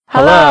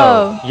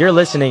Hello! You're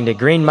listening to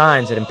Green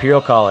Minds at Imperial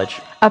College,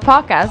 a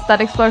podcast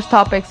that explores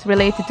topics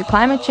related to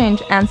climate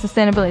change and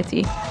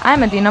sustainability.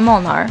 I'm Adina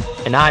Molnar.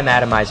 And I'm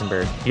Adam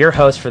Eisenberg, your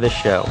host for this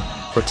show.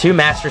 We're two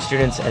master's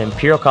students at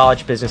Imperial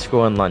College Business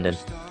School in London.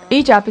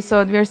 Each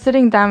episode, we are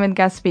sitting down with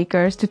guest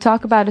speakers to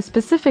talk about a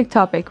specific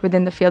topic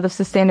within the field of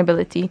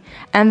sustainability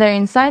and their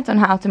insights on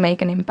how to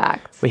make an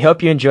impact. We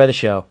hope you enjoy the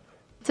show.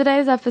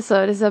 Today's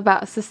episode is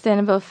about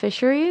sustainable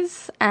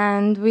fisheries,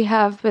 and we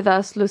have with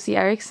us Lucy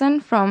Erickson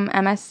from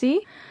MSc.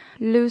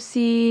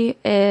 Lucy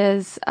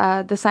is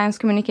the Science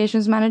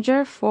Communications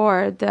Manager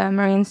for the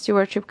Marine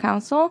Stewardship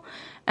Council,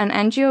 an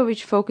NGO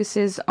which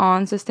focuses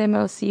on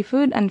sustainable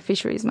seafood and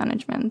fisheries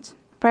management.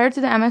 Prior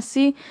to the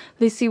MSc,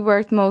 Lucy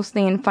worked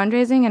mostly in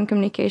fundraising and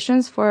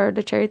communications for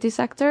the charity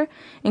sector,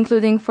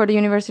 including for the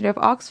University of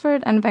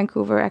Oxford and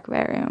Vancouver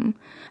Aquarium.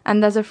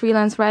 And as a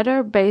freelance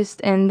writer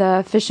based in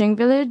the fishing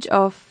village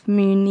of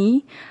Mui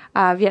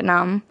Nhi,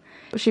 Vietnam.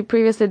 She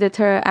previously did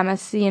her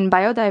MSc in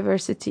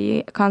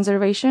biodiversity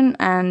conservation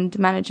and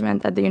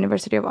management at the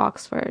University of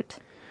Oxford.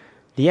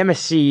 The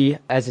MSc,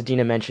 as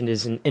Adina mentioned,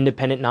 is an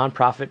independent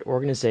nonprofit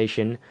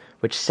organization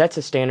which sets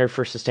a standard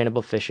for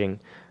sustainable fishing.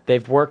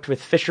 They've worked with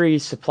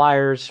fisheries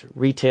suppliers,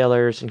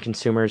 retailers, and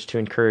consumers to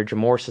encourage a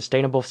more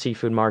sustainable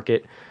seafood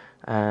market.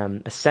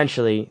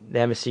 Essentially, the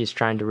MSc is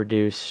trying to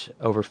reduce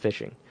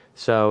overfishing.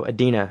 So,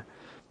 Adina,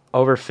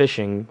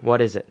 overfishing, what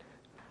is it?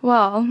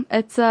 Well,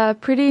 it's a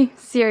pretty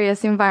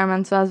serious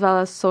environmental as well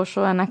as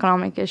social and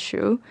economic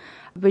issue,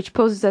 which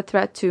poses a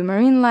threat to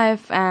marine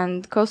life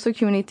and coastal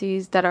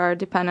communities that are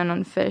dependent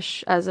on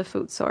fish as a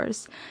food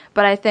source.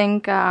 But I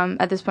think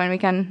at this point we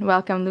can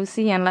welcome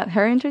Lucy and let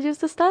her introduce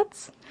the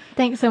stats.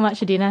 Thanks so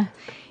much, Adina.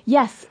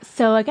 Yes,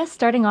 so I guess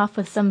starting off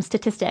with some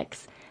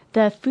statistics.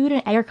 The Food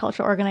and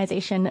Agriculture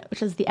Organization,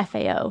 which is the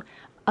FAO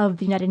of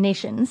the United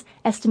Nations,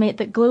 estimate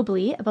that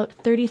globally about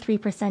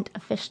 33%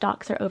 of fish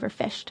stocks are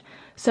overfished.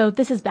 So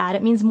this is bad.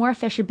 It means more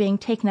fish are being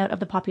taken out of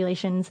the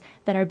populations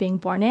that are being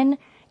born in,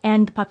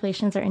 and the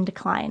populations are in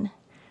decline.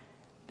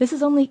 This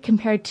is only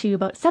compared to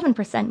about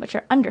 7% which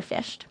are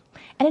underfished.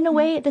 And in a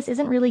way, this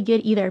isn't really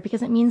good either,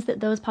 because it means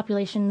that those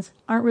populations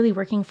aren't really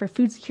working for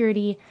food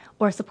security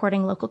or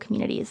supporting local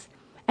communities.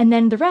 And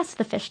then the rest of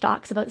the fish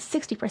stocks, about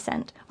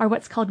 60%, are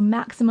what's called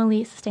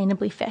maximally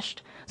sustainably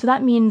fished. So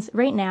that means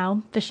right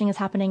now fishing is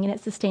happening and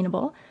it's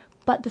sustainable,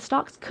 but the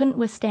stocks couldn't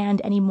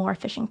withstand any more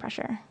fishing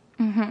pressure.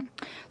 Mm-hmm.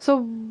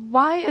 So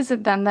why is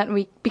it then that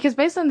because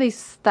based on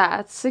these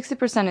stats,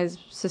 60% is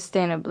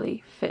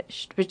sustainably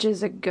fished, which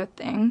is a good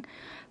thing.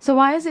 So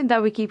why is it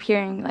that we keep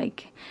hearing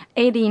like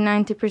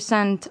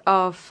 80-90%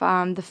 of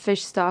the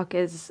fish stock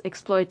is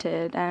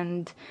exploited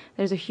and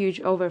there's a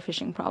huge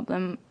overfishing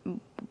problem?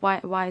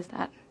 Why is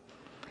that?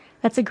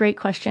 That's a great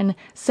question.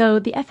 So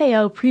the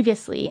FAO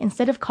previously,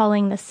 instead of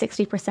calling the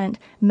 60%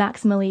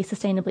 maximally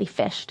sustainably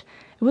fished,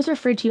 it was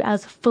referred to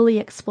as fully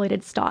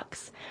exploited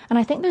stocks. And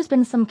I think there's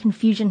been some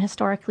confusion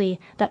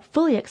historically that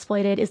fully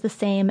exploited is the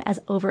same as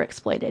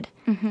overexploited.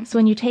 Mm-hmm. So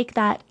when you take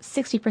that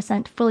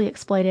 60% fully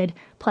exploited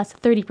plus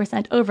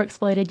 30%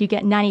 overexploited, you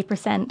get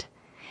 90%.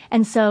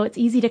 And so it's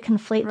easy to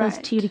conflate those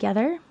two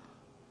together.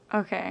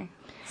 Okay.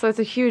 So it's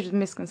a huge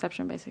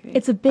misconception, basically.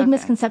 It's a big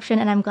misconception,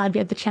 and I'm glad we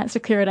had the chance to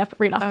clear it up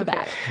right off the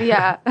bat.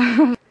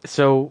 Yeah.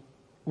 So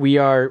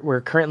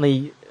we're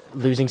currently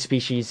losing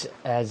species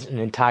as an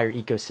entire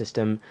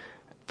ecosystem.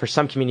 For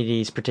some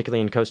communities,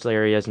 particularly in coastal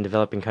areas and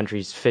developing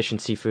countries, fish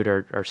and seafood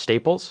are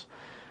staples.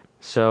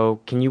 So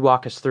can you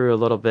walk us through a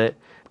little bit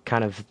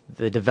kind of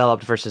the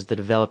developed versus the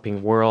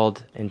developing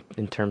world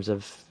in terms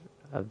of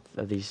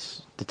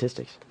these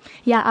statistics?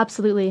 Yeah,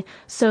 absolutely.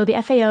 So the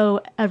FAO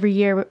every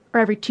year or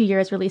every 2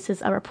 years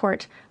releases a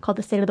report called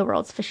the State of the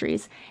World's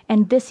Fisheries.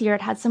 And this year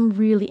it had some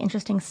really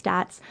interesting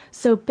stats.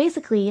 So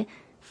basically,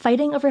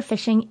 fighting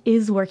overfishing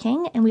is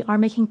working, and we are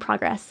making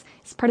progress.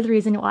 It's part of the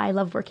reason why I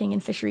love working in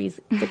fisheries,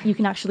 that you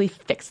can actually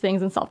fix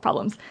things and solve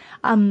problems.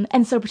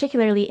 And so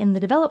particularly in the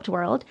developed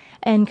world,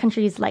 in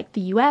countries like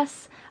the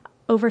US,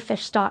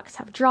 overfished stocks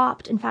have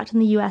dropped. In fact, in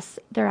the US,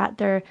 they're at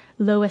their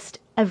lowest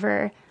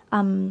ever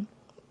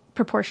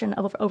proportion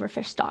of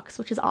overfished stocks,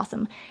 which is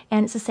awesome.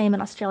 And it's the same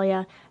in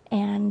Australia,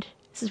 and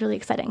this is really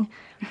exciting.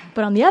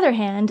 But on the other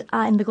hand,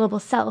 in the global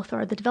south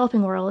or the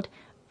developing world,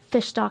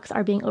 fish stocks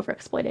are being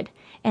overexploited,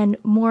 and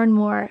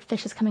more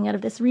fish is coming out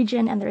of this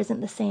region, and there isn't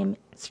the same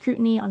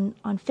scrutiny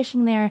on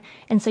fishing there,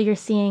 and so you're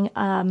seeing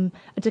a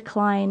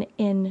decline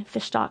in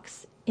fish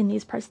stocks in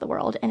these parts of the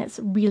world, and it's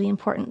really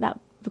important that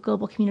the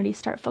global community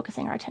start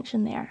focusing our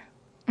attention there.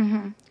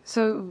 Mm-hmm.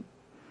 So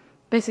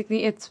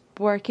basically it's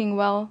working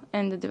well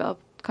in the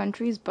developed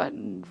countries, but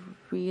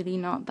really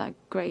not that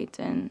great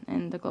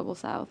in the global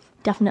south.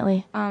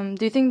 Definitely. Do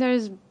you think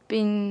there's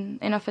been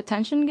enough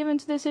attention given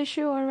to this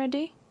issue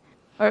already?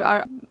 Or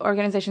are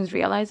organizations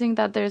realizing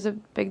that there's a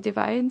big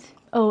divide?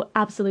 Oh,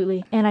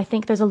 absolutely. And I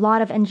think there's a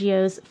lot of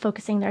NGOs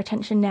focusing their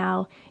attention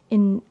now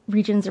in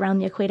regions around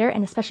the equator,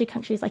 and especially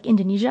countries like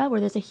Indonesia, where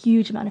there's a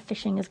huge amount of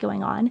fishing is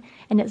going on.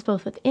 And it's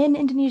both within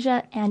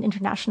Indonesia and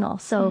international.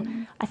 So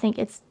I think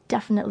it's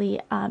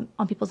definitely on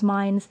people's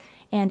minds.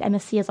 And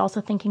MSC is also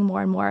thinking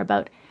more and more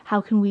about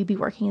how can we be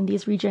working in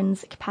these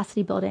regions,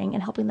 capacity building,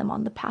 and helping them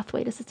on the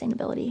pathway to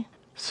sustainability.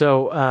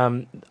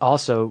 So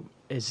also,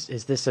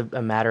 is this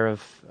a matter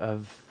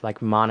of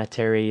like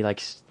monetary,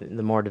 like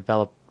the more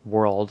developed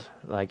world?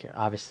 Like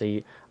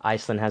obviously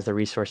Iceland has the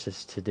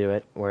resources to do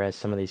it, whereas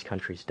some of these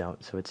countries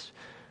don't. So it's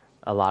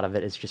a lot of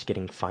it is just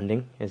getting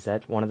funding. Is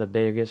that one of the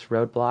biggest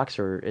roadblocks,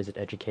 or is it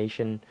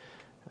education?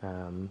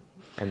 And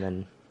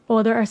then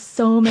well, there are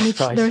so many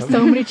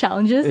many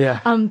challenges. Yeah.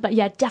 But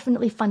yeah,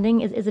 definitely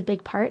funding is a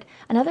big part.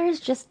 Another is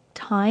just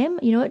time.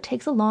 You know, it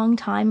takes a long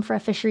time for a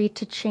fishery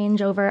to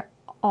change over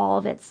all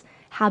of its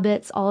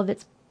habits, all of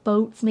its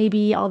boats,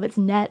 maybe all of its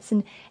nets,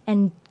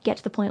 and get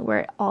to the point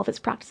where all of its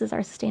practices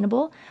are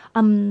sustainable.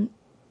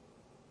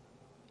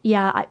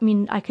 Yeah, I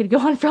mean, I could go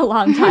on for a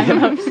long time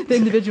about the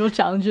individual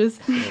challenges.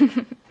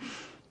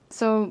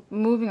 So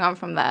moving on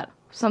from that,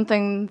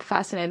 something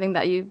fascinating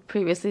that you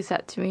previously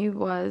said to me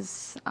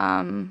was,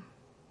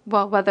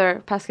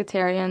 whether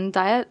pescatarian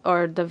diet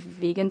or the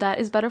vegan diet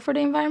is better for the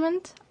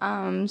environment.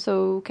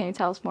 So can you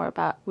tell us more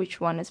about which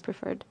one is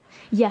preferred?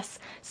 Yes.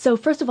 So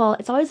first of all,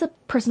 it's always a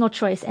personal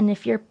choice. And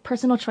if your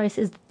personal choice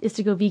is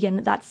to go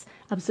vegan, that's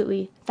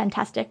absolutely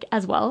fantastic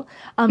as well.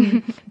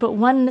 But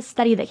one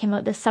study that came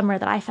out this summer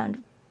that I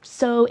found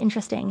so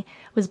interesting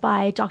was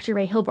by Dr.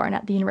 Ray Hilborn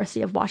at the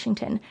University of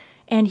Washington.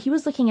 And he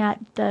was looking at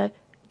the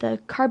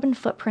carbon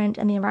footprint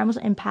and the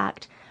environmental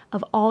impact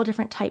of all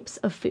different types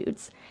of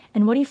foods.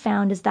 And what he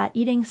found is that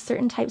eating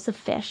certain types of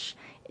fish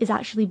is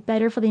actually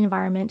better for the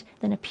environment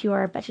than a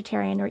pure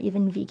vegetarian or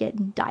even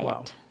vegan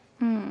diet.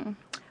 Wow.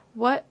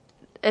 What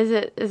is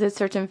it? Is it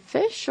certain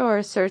fish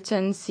or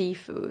certain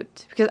seafood?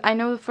 Because I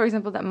know, for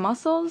example, that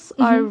mussels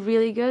are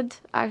really good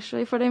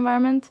actually for the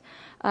environment.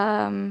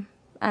 And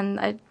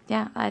I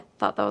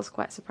thought that was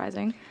quite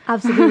surprising.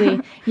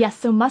 Absolutely. Yes.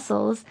 So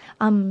mussels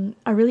are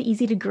really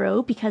easy to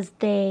grow because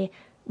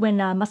when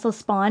mussels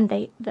spawn,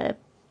 the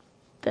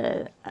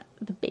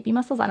baby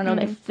mussels, I don't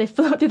know, they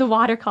float through the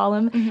water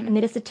column and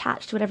they just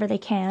attach to whatever they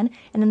can.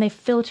 And then they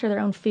filter their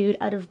own food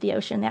out of the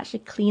ocean. They actually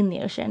clean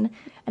the ocean.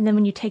 And then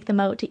when you take them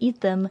out to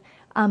eat them,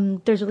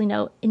 there's really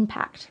no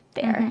impact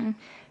there.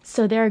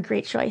 So they're a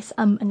great choice.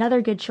 Another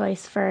good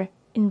choice for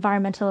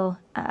environmental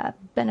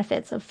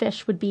benefits of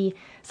fish would be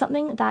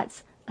something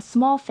that's a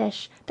small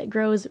fish that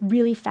grows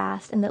really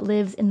fast and that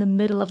lives in the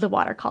middle of the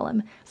water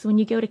column. So when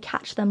you go to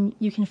catch them,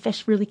 you can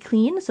fish really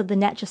clean. So the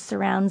net just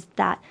surrounds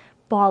that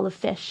ball of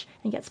fish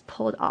and gets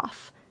pulled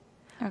off.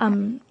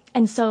 Okay.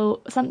 And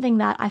so something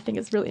that I think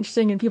is really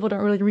interesting and people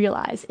don't really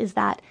realize is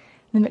that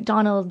the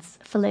McDonald's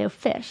filet of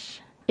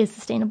fish is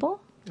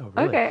sustainable. Oh,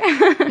 really?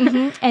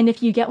 Okay. And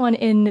if you get one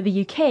in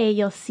the UK,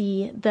 you'll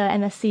see the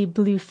MSC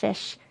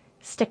Bluefish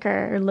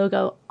sticker or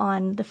logo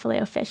on the filet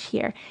of fish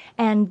here.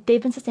 And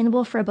they've been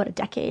sustainable for about a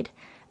decade.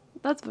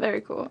 That's very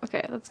cool.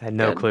 Okay, that's I had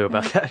no clue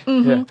about that.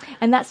 Yeah.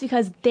 And that's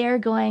because they're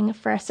going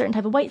for a certain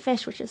type of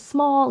whitefish, which is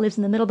small, lives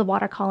in the middle of the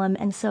water column,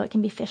 and so it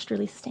can be fished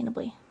really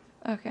sustainably.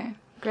 Okay,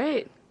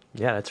 great.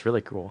 Yeah, that's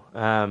really cool.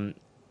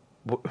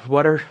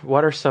 What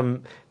are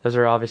some? Those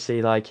are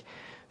obviously like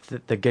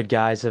the good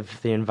guys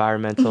of the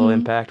environmental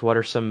impact. What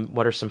are some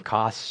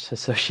costs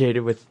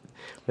associated with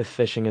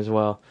fishing as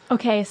well?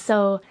 Okay,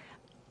 so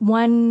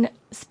one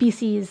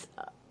species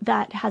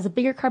that has a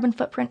bigger carbon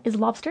footprint is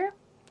lobster.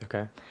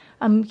 Okay.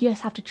 You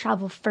just have to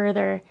travel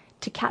further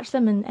to catch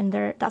them, and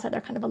that's why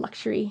they're kind of a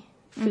luxury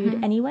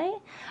food anyway.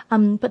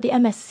 But the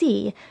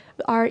MSC,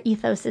 our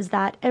ethos is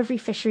that every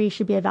fishery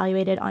should be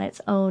evaluated on its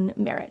own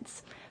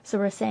merits. So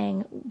we're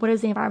saying, what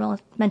is the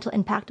environmental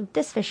impact of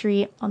this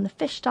fishery on the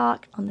fish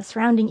stock, on the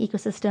surrounding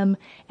ecosystem,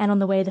 and on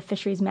the way the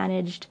fishery is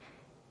managed?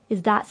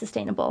 Is that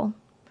sustainable?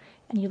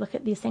 And you look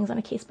at these things on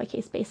a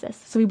case-by-case basis.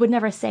 So we would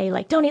never say,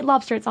 like, don't eat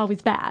lobster, it's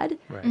always bad.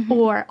 Right.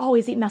 Or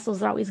always eat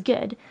mussels, they're always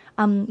good.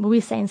 What we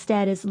say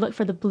instead is look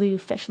for the blue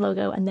fish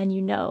logo, and then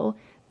you know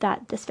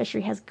that this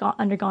fishery has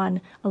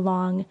undergone a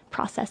long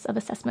process of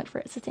assessment for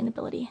its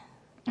sustainability.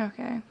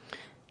 Okay.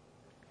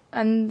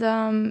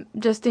 And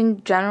just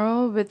in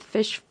general, with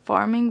fish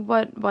farming,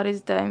 what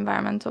is the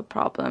environmental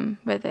problem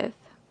with it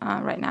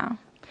right now?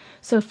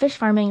 So fish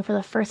farming, for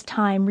the first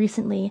time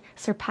recently,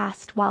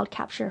 surpassed wild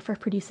capture for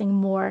producing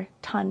more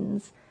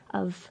tons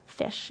of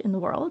fish in the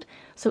world.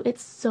 So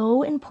it's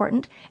so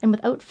important. And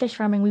without fish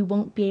farming, we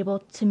won't be able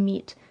to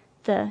meet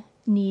the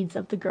needs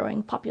of the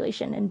growing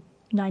population. And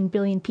 9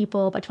 billion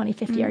people by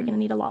 2050 are going to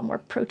need a lot more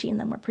protein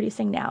than we're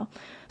producing now.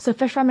 So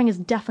fish farming is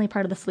definitely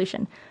part of the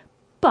solution.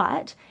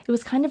 But it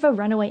was kind of a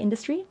runaway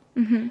industry.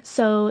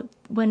 So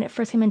when it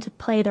first came into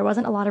play, there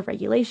wasn't a lot of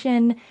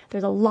regulation.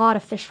 There's a lot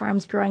of fish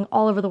farms growing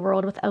all over the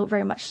world without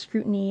very much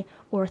scrutiny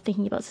or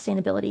thinking about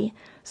sustainability.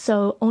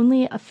 So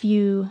only a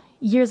few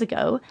years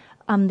ago,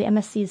 the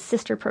MSC's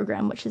sister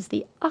program, which is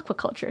the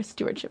Aquaculture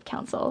Stewardship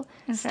Council,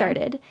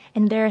 started,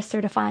 and they're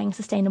certifying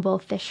sustainable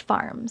fish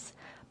farms,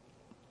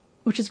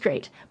 which is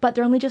great. But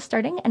they're only just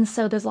starting, and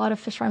so there's a lot of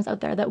fish farms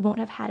out there that won't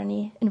have had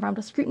any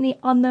environmental scrutiny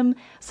on them.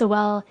 So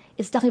while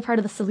it's definitely part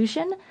of the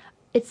solution,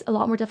 it's a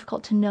lot more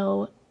difficult to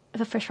know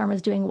if a fish farm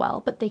is doing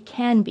well, but they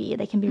can be.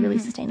 They can be really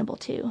sustainable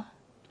too.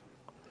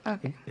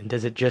 Okay. And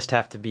does it just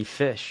have to be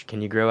fish?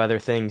 Can you grow other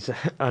things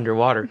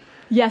underwater?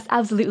 Yes,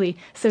 absolutely.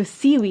 So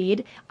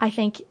seaweed, I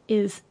think,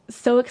 is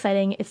so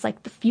exciting. It's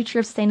like the future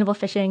of sustainable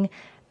fishing.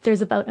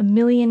 There's about 1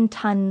 million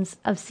tons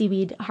of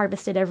seaweed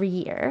harvested every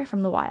year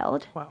from the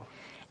wild. Wow.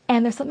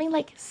 And there's something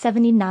like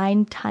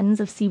 79 tons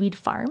of seaweed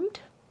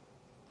farmed.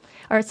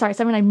 Or, sorry,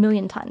 79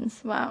 million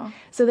tons. Wow.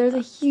 So there's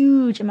a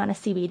huge amount of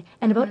seaweed,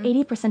 and about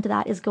 80% of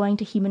that is going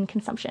to human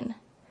consumption.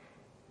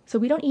 So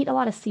we don't eat a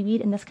lot of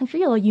seaweed in this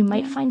country, although you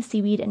might find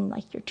seaweed in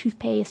like your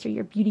toothpaste or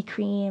your beauty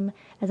cream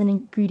as an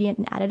ingredient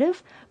and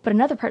additive. But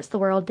in other parts of the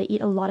world, they eat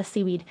a lot of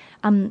seaweed.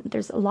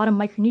 There's a lot of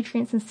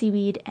micronutrients in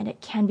seaweed, and it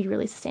can be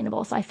really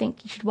sustainable. So I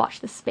think you should watch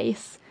this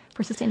space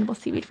for sustainable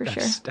seaweed for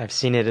sure. I've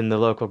seen it in the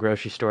local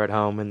grocery store at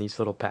home in these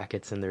little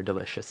packets, and they're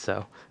delicious.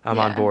 So I'm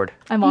on board.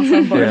 I'm also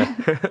on board.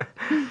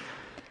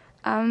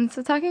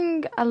 So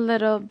talking a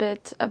little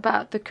bit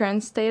about the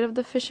current state of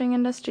the fishing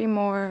industry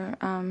more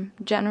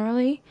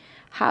generally,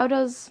 how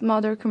does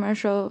modern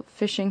commercial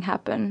fishing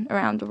happen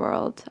around the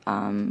world?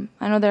 I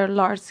know there are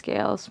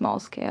large-scale,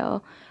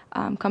 small-scale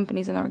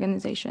companies and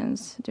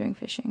organizations doing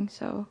fishing.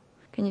 So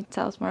can you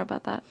tell us more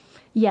about that?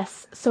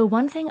 Yes. So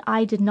one thing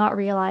I did not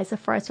realize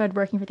before I started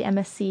working for the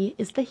MSC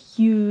is the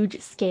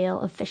huge scale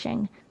of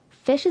fishing.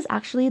 Fish is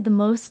actually the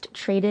most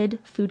traded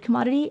food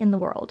commodity in the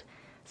world.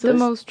 So the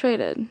most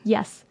traded?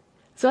 Yes.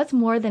 So that's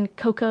more than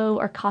cocoa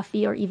or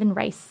coffee or even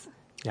rice.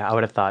 Yeah, I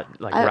would have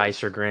thought like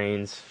rice or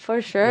grains.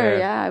 For sure,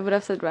 yeah. I would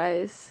have said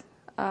rice.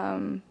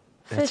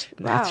 Fish,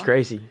 that's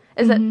crazy.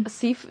 Is it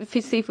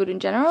seafood in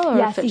general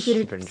or fish?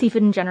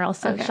 Seafood in general,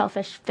 so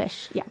shellfish,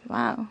 fish, yeah.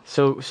 Wow.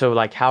 So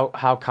like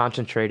how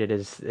concentrated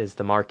is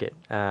the market?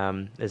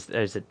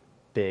 Is it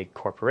big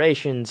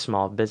corporations,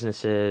 small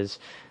businesses?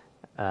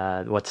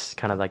 What's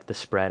kind of like the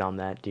spread on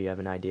that? Do you have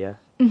an idea?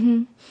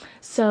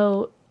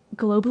 So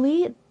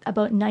globally,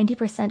 about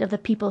 90% of the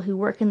people who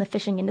work in the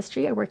fishing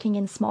industry are working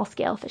in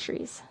small-scale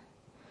fisheries.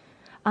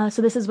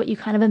 So this is what you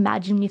kind of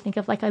imagine when you think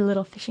of like a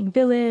little fishing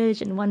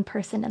village and one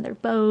person and their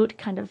boat,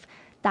 kind of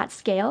that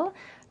scale.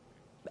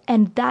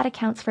 And that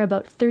accounts for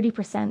about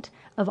 30%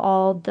 of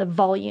all the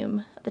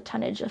volume, the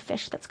tonnage of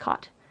fish that's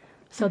caught.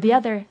 So the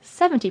other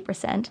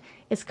 70%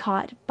 is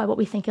caught by what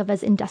we think of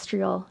as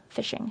industrial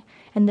fishing.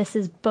 And this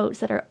is boats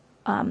that are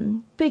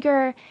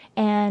bigger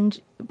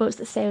and boats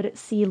that stay out at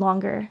sea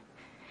longer.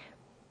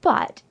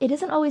 But it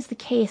isn't always the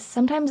case.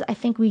 Sometimes I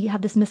think we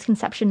have this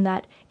misconception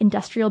that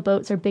industrial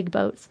boats or big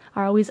boats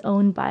are always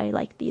owned by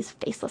like these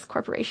faceless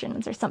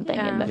corporations or something,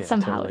 and that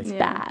somehow it's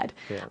bad.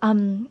 Yeah.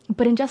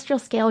 But industrial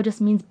scale just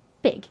means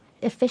big.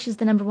 If fish is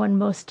the number one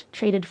most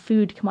traded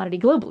food commodity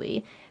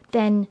globally,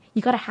 then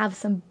you got to have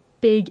some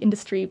big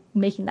industry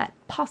making that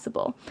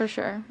possible. For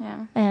sure,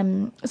 yeah.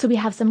 So we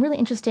have some really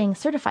interesting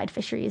certified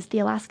fisheries. The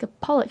Alaska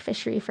pollock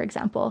fishery, for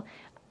example,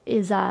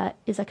 is a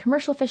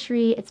commercial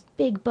fishery. It's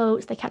big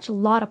boats. They catch a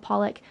lot of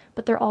pollock,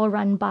 but they're all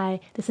run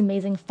by this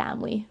amazing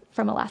family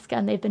from Alaska,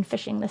 and they've been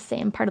fishing the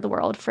same part of the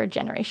world for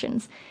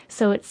generations.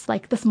 So it's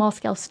like the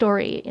small-scale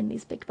story in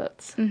these big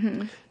boats.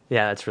 Mm-hmm.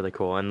 Yeah, that's really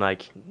cool. And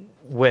like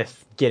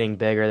with getting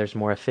bigger, there's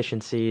more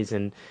efficiencies,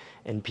 and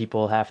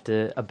people have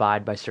to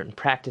abide by certain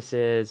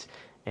practices,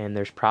 and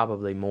there's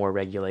probably more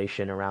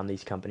regulation around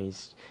these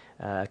companies,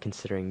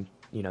 considering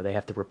they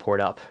have to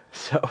report up.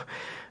 So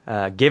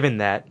given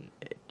that,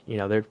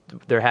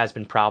 there has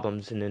been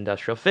problems in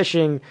industrial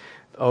fishing,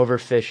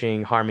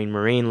 overfishing, harming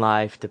marine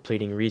life,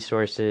 depleting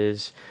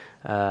resources,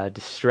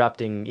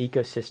 disrupting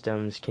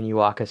ecosystems. Can you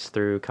walk us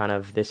through kind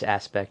of this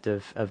aspect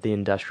of the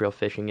industrial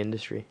fishing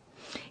industry?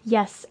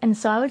 Yes, and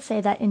so I would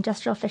say that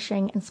industrial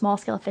fishing and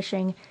small-scale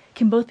fishing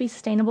can both be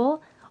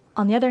sustainable.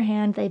 On the other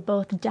hand, they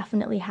both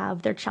definitely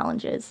have their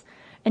challenges.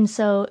 And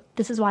so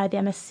this is why the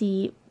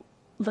MSC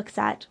looks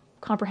at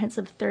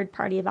comprehensive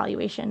third-party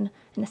evaluation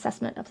and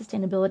assessment of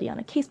sustainability on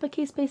a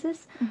case-by-case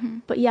basis. Mm-hmm.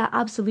 But yeah,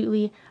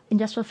 absolutely,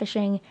 industrial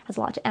fishing has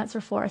a lot to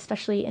answer for,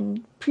 especially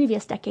in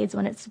previous decades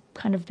when it's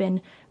kind of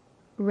been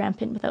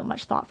rampant without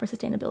much thought for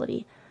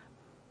sustainability.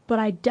 But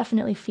I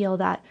definitely feel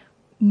that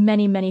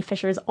many, many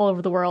fishers all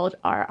over the world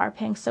are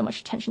paying so much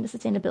attention to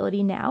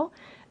sustainability now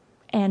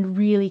and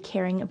really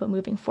caring about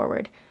moving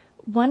forward.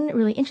 One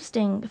really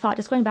interesting thought,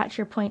 just going back to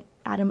your point,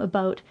 Adam,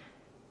 about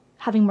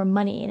having more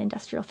money in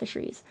industrial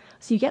fisheries.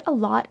 So you get a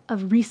lot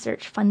of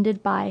research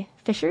funded by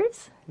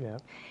fishers. Yeah.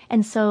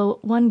 And so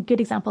one good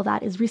example of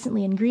that is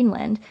recently in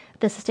Greenland,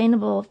 the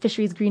Sustainable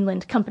Fisheries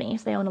Greenland Company,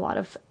 so they own a lot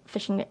of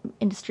fishing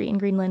industry in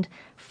Greenland,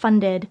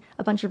 funded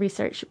a bunch of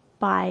research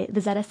by the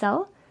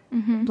ZSL,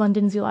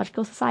 London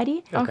Zoological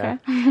Society. Okay.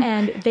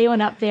 And they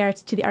went up there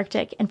to the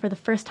Arctic, and for the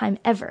first time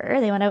ever,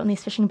 they went out in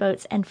these fishing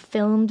boats and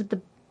filmed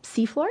the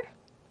seafloor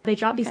They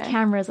dropped these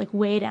cameras like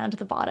way down to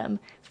the bottom,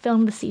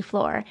 filmed the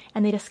seafloor,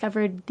 and they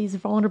discovered these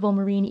vulnerable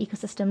marine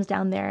ecosystems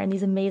down there and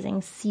these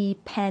amazing sea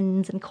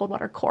pens and cold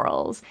water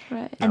corals.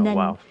 Right. And then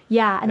wow.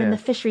 then the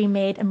fishery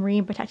made a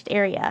marine protected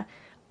area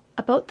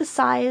about the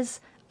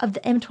size of the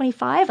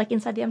M25, like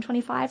inside the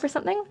M25 or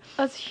something.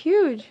 That's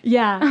huge.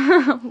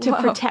 Yeah, to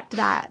Wow. protect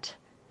that.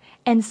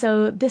 And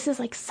so this is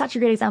like such a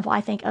great example,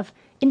 I think, of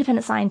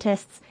independent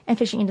scientists and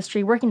fishing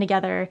industry working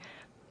together.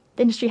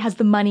 The industry has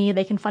the money,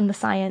 they can fund the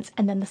science,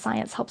 and then the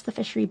science helps the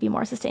fishery be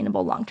more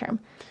sustainable long term.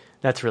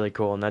 That's really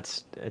cool, and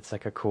it's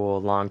like a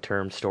cool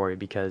long-term story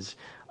because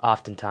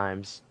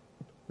oftentimes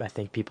I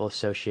think people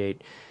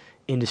associate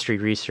industry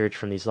research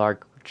from these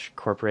large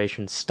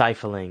corporations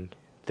stifling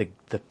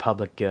the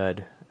public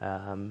good,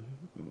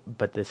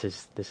 but this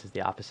is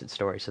the opposite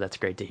story. So that's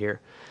great to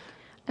hear.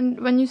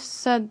 And when you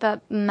said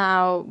that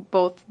now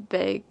both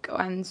big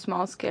and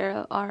small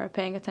scale are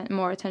paying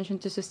more attention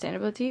to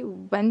sustainability,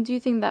 when do you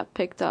think that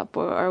picked up,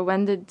 or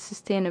when did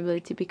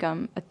sustainability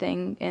become a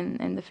thing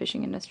in the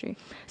fishing industry?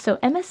 So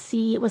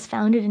MSC was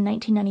founded in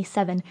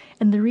 1997,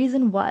 and the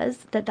reason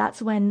was that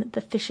that's when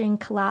the fishing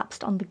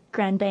collapsed on the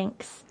Grand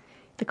Banks.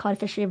 The cod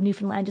fishery of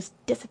Newfoundland just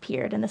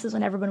disappeared, and this is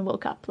when everyone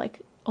woke up like,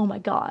 oh my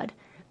God,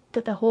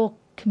 that the whole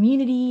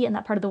community in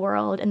that part of the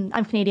world, and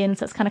I'm Canadian,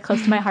 so it's kind of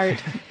close to my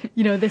heart,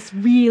 this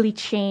really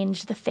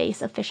changed the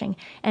face of fishing.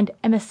 And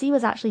MSC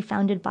was actually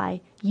founded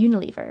by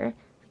Unilever,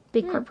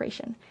 big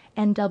corporation,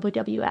 and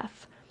WWF.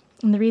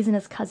 And the reason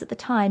is because at the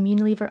time,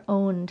 Unilever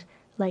owned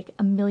like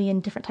 1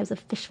 million different types of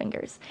fish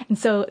fingers. And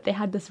so they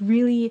had this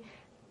really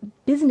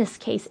business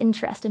case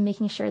interest in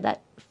making sure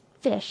that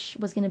fish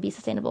was going to be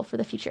sustainable for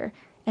the future.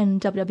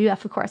 And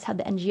WWF, of course, had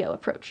the NGO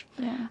approach.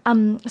 Yeah.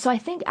 So I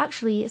think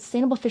actually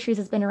sustainable fisheries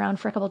has been around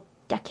for a couple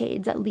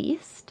decades at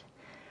least.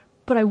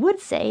 But I would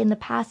say in the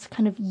past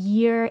kind of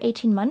year,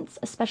 18 months,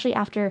 especially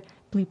after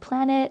Blue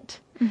Planet,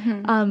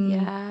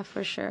 Yeah,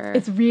 for sure.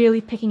 it's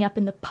really picking up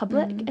in the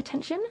public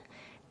attention.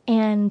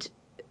 And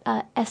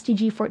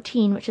SDG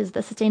 14, which is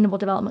the Sustainable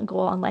Development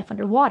Goal on life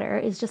underwater,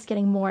 is just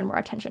getting more and more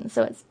attention.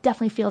 So it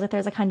definitely feels like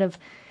there's a kind of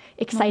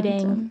exciting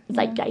Momentum, yeah.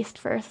 zeitgeist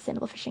for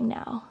sustainable fishing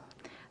now.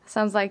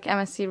 Sounds like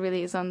MSC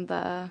really is on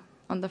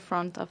the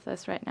front of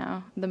this right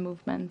now, the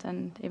movement,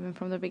 and even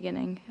from the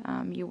beginning,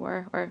 they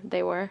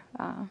were.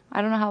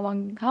 I don't know how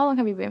long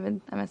have you been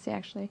with MSC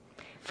actually?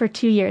 For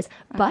 2 years.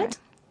 But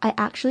I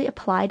actually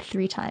applied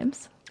 3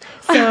 times.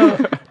 So,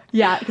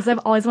 yeah, because I've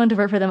always wanted to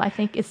work for them. I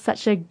think it's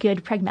such a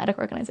good, pragmatic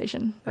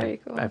organization. Very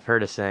cool. I've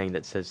heard a saying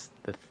that says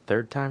the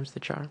third time's the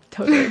charm.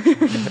 Totally.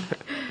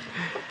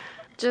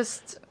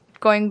 Just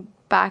going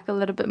back a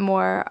little bit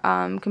more,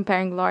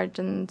 comparing large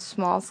and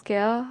small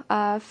scale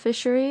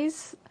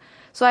fisheries.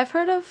 So I've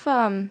heard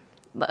of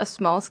a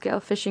small scale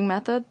fishing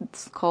method.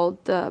 It's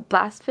called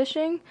blast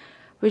fishing,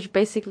 which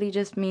basically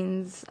just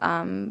means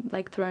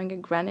like throwing a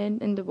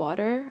grenade in the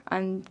water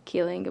and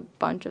killing a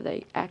bunch of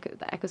the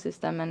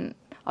ecosystem and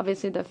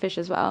obviously the fish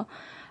as well.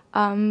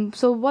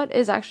 So what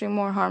is actually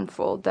more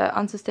harmful, the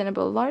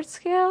unsustainable large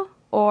scale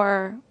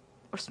or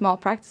small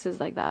practices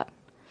like that?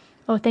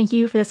 Oh, thank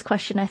you for this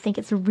question. I think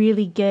it's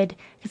really good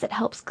because it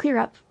helps clear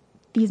up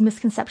these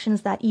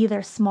misconceptions that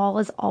either small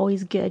is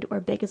always good or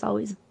big is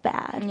always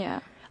bad. Yeah.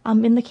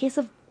 In the case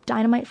of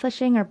dynamite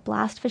fishing or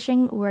blast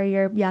fishing, where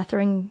you're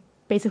throwing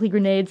basically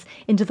grenades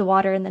into the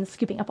water and then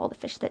scooping up all the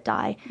fish that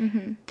die,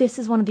 this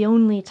is one of the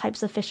only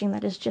types of fishing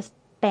that is just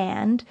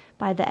banned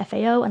by the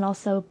FAO and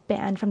also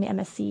banned from the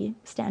MSC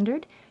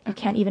standard. You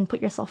can't even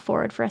put yourself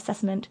forward for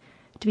assessment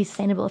to be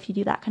sustainable if you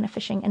do that kind of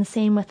fishing. And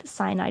same with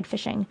cyanide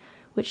fishing,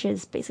 which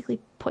is basically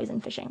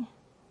poison fishing.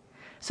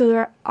 So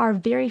there are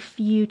very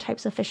few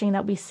types of fishing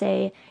that we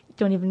say,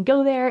 don't even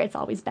go there, it's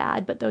always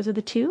bad, but those are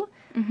the two.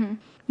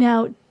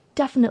 Now,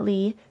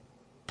 definitely,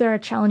 there are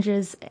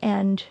challenges,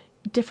 and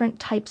different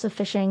types of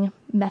fishing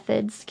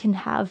methods can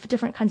have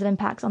different kinds of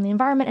impacts on the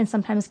environment and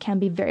sometimes can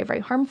be very,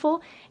 very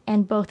harmful,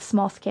 and both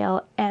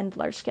small-scale and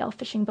large-scale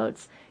fishing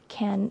boats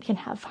can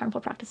have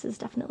harmful practices,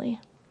 definitely.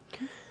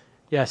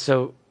 Yeah,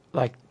 so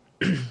like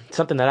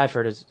something that I've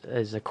heard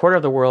is a quarter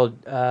of the world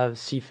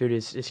seafood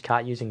is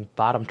caught using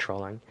bottom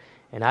trolling.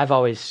 And I've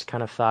always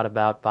kind of thought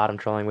about bottom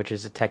trolling, which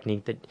is a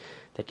technique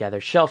that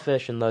gathers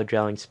shellfish and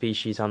low-dwelling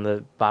species on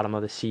the bottom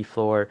of the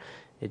seafloor.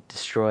 It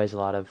destroys a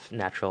lot of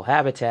natural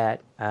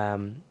habitat.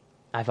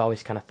 I've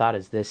always kind of thought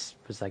this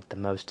was like the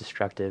most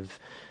destructive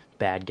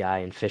bad guy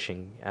in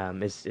fishing.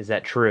 Is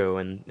that true?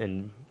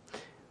 And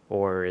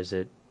or is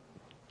it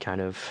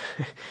kind of,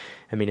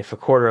 I mean, if a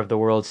quarter of the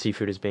world's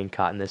seafood is being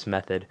caught in this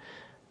method,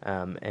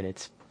 and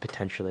it's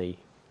potentially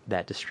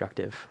that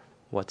destructive,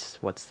 what's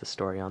the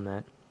story on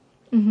that?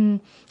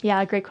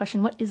 Yeah, great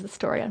question. What is the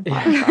story on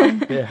bottom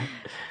trawling? Yeah.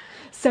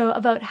 So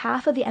about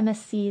half of the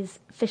MSC's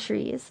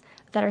fisheries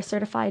that are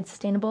certified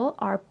sustainable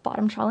are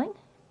bottom trawling.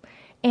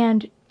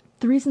 And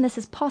the reason this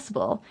is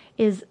possible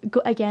is,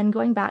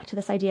 going back to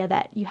this idea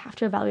that you have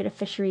to evaluate a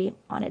fishery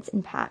on its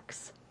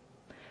impacts.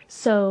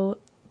 So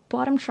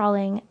bottom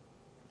trawling,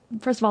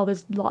 first of all,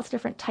 there's lots of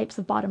different types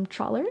of bottom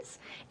trawlers.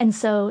 And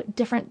so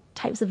different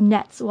types of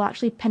nets will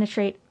actually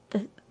penetrate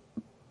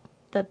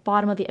the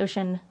bottom of the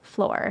ocean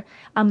floor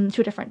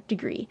to a different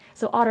degree.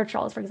 So otter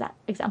trawls, for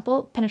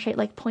example, penetrate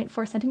like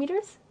 0.4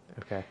 centimeters.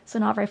 Okay. So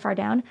not very far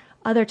down.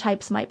 Other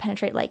types might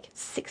penetrate like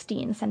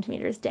 16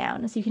 centimeters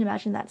down. So you can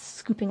imagine that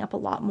scooping up a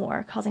lot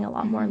more, causing a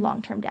lot more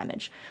long-term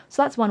damage.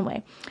 So that's one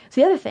way.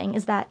 So the other thing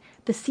is that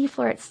the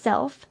seafloor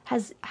itself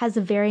has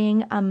a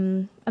varying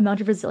amount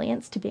of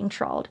resilience to being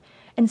trawled.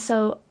 And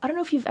so I don't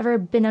know if you've ever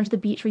been down to the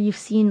beach where you've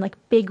seen like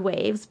big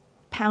waves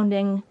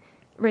pounding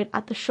right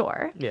at the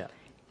shore. Yeah.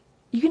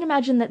 You can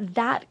imagine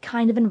that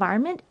kind of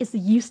environment is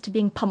used to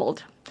being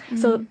pummeled.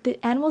 So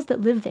the animals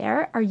that live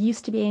there are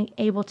used to being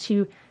able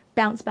to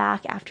bounce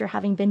back after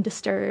having been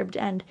disturbed.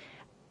 And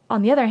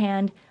on the other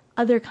hand,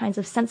 other kinds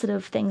of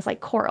sensitive things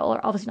like coral are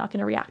obviously not going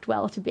to react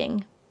well to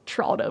being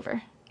trawled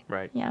over.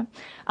 Right. Yeah.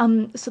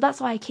 So that's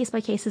why case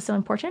by case is so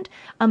important.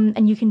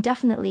 And you can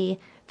definitely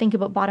think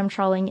about bottom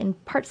trawling in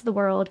parts of the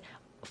world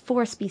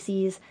for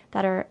species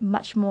that are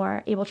much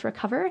more able to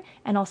recover,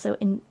 and also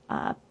in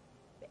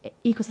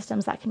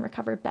ecosystems that can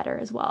recover better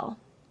as well.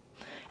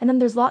 And then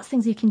there's lots of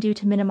things you can do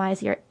to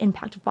minimize your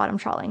impact of bottom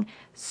trawling.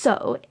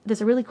 So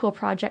there's a really cool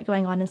project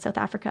going on in South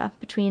Africa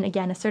between,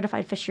 again, a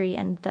certified fishery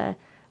and the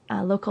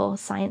local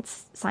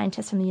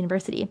scientists from the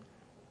university.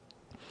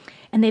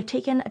 And they've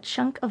taken a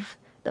chunk of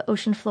the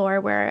ocean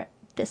floor where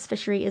this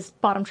fishery is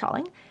bottom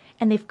trawling,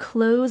 and they've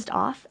closed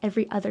off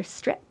every other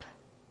strip.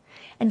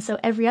 And so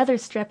every other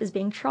strip is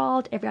being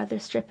trawled, every other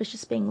strip is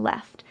just being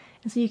left.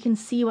 And so you can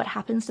see what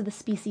happens to the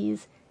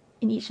species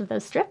in each of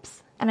those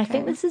strips. And I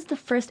think this is the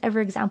first ever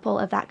example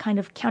of that kind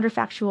of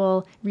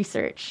counterfactual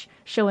research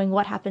showing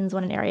what happens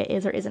when an area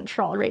is or isn't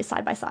trawled raised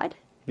side by side.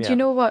 Yeah. Do you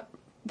know what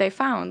they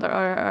found, or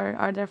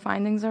are there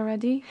findings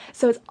already?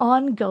 So it's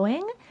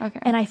ongoing. Okay.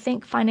 And I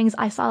think findings,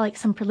 I saw like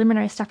some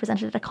preliminary stuff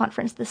presented at a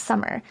conference this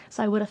summer.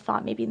 So I would have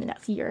thought maybe in the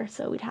next year or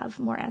so we'd have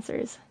more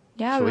answers.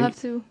 Yeah, Sweet. we'll have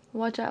to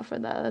watch out for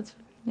that.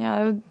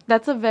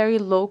 That's a very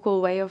local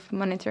way of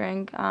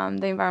monitoring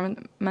the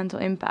environmental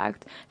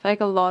impact. I feel like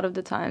a lot of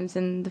the times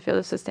in the field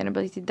of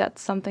sustainability,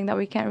 that's something that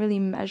we can't really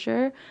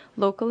measure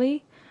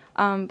locally.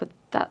 But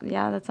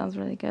that sounds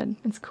really good.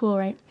 It's cool,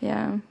 right?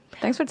 Yeah.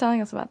 Thanks for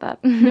telling us about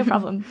that. No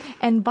problem.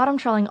 And bottom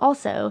trawling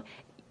also,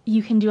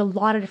 you can do a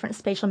lot of different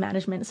spatial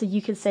management. So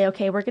you could say,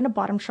 okay, we're going to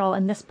bottom trawl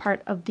in this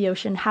part of the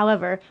ocean.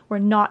 However, we're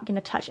not going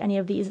to touch any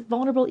of these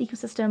vulnerable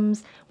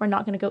ecosystems. We're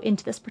not going to go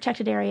into this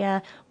protected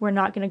area. We're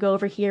not going to go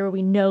over here where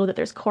we know that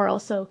there's coral.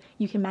 So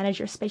you can manage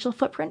your spatial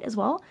footprint as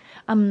well.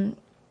 And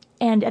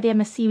at the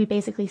MSC, we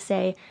basically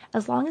say,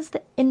 as long as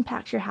the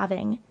impact you're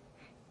having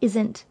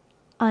isn't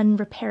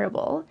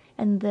unrepairable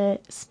and the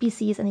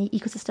species and the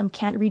ecosystem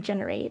can't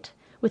regenerate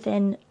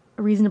within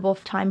a reasonable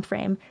time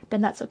frame,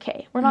 then that's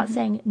okay. We're not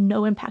saying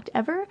no impact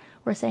ever.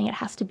 We're saying it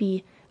has to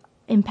be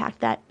impact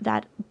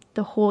that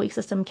the whole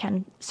ecosystem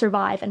can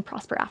survive and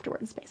prosper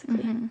afterwards,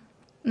 basically.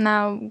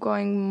 Now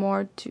going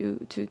more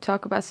to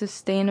talk about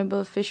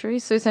sustainable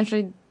fisheries. So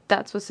essentially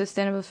that's what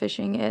sustainable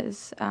fishing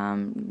is,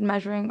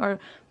 measuring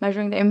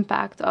the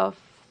impact of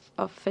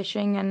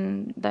fishing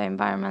and the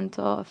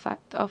environmental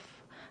effect of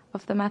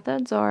the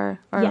methods, or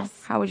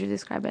Yes. How would you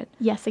describe it?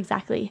 Yes,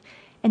 exactly.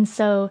 And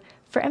so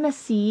for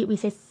MSC, we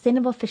say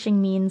sustainable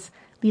fishing means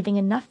leaving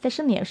enough fish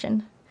in the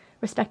ocean,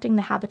 respecting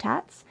the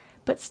habitats,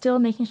 but still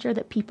making sure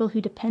that people who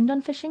depend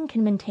on fishing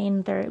can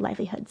maintain their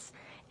livelihoods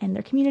and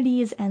their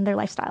communities and their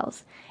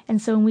lifestyles.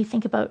 And so when we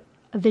think about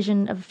a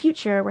vision of a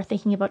future, we're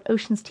thinking about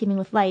oceans teeming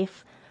with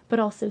life, but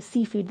also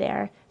seafood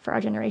there for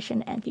our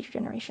generation and future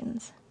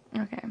generations.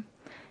 Okay.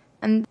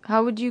 And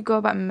how would you go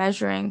about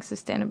measuring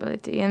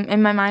sustainability? And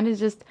in my mind,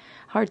 it's just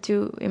hard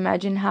to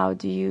imagine how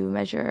do you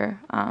measure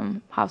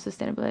how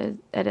sustainable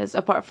it is,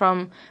 apart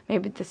from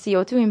maybe the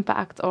CO2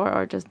 impact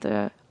or just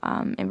the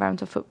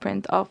environmental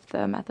footprint of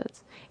the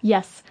methods.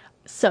 Yes.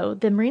 So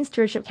the Marine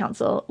Stewardship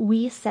Council,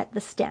 we set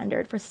the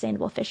standard for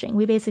sustainable fishing.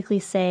 We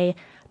basically say,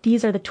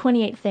 these are the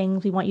 28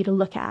 things we want you to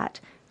look at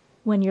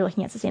when you're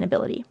looking at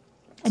sustainability.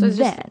 And So it's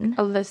then just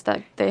a list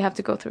that they have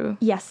to go through.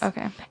 Yes.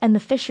 Okay. And the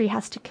fishery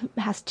has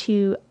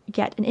to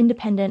get an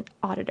independent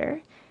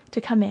auditor to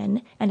come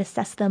in and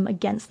assess them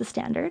against the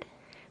standard.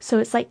 So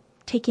it's like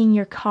taking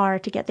your car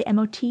to get the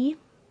MOT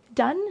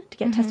done, to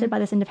get tested by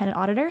this independent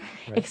auditor,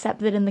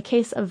 except that in the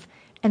case of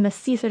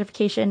MSC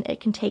certification,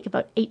 it can take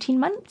about 18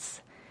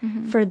 months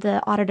for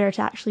the auditor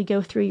to actually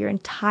go through your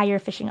entire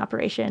fishing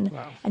operation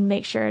and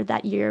make sure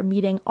that you're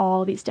meeting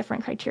all these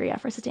different criteria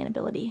for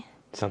sustainability.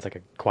 Sounds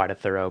like quite a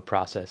thorough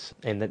process.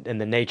 And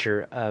the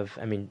nature of,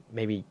 I mean,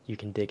 maybe you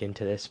can dig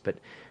into this, but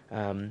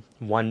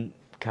one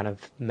kind of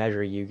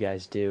measure you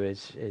guys do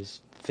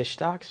is fish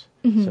stocks.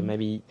 So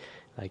maybe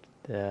like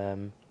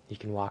you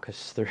can walk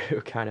us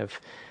through kind of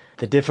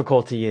the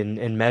difficulty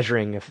in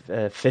measuring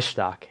a fish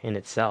stock in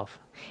itself.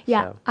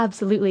 Yeah, So,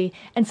 absolutely.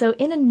 And so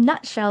in a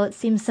nutshell, it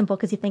seems simple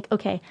because you think,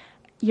 okay,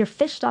 your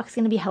fish stock's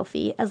going to be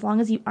healthy as long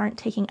as you aren't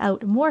taking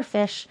out more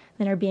fish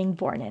than are being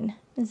born in.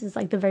 This is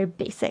like the very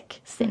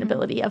basic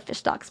sustainability of fish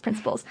stocks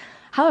principles.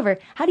 However,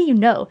 how do you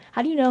know?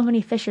 How do you know how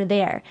many fish are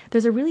there?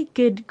 There's a really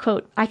good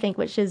quote, I think,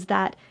 which is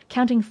that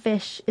counting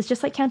fish is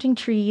just like counting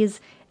trees,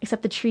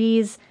 except the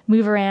trees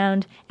move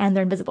around and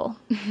they're invisible.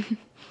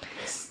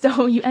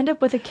 So you end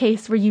up with a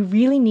case where you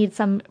really need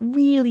some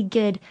really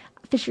good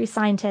fishery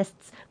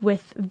scientists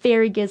with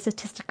very good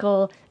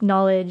statistical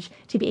knowledge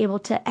to be able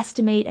to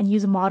estimate and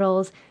use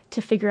models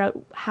to figure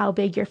out how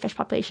big your fish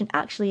population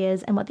actually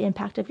is and what the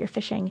impact of your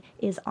fishing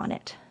is on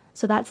it.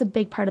 So that's a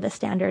big part of the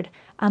standard.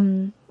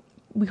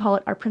 We call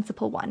it our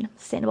Principle 1,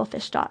 Sustainable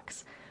Fish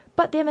Stocks.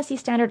 But the MSC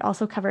standard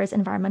also covers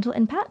environmental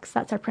impacts.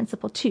 That's our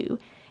Principle 2.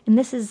 And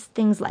this is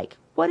things like,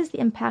 what is the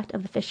impact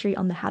of the fishery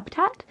on the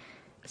habitat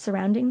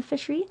surrounding the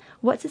fishery?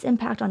 What's its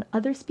impact on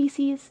other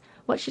species?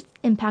 What's its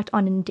impact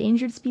on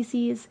endangered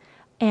species?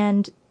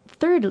 And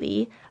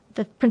thirdly,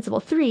 the Principle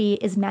 3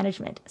 is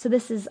management. So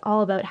this is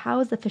all about how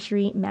is the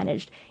fishery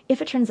managed.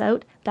 If it turns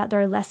out that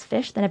there are less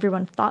fish than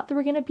everyone thought there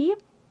were going to be,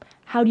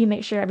 how do you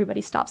make sure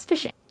everybody stops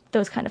fishing?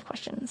 Those kind of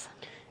questions.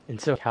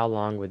 And so how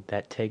long would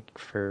that take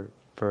for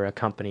a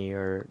company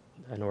or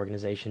an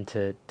organization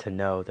to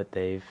know that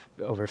they've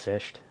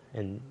overfished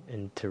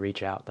and to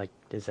reach out? Like,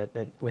 is that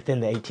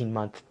within the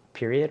 18-month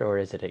period, or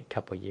is it a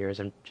couple of years?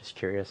 I'm just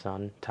curious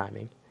on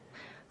timing.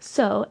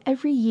 So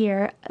every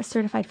year, a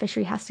certified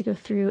fishery has to go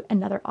through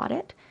another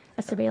audit,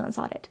 a surveillance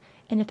audit.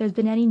 And if there's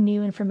been any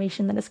new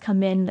information that has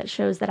come in that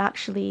shows that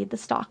actually the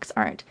stocks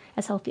aren't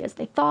as healthy as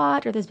they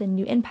thought, or there's been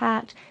new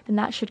impact, then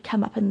that should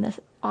come up in the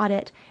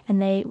audit,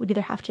 and they would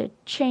either have to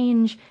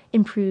change,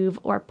 improve,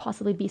 or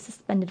possibly be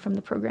suspended from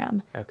the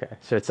program. Okay,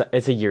 so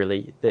it's a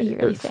yearly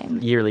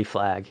thing. Yearly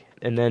flag.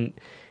 And then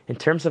in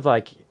terms of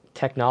like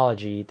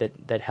technology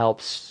that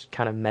helps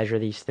kind of measure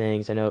these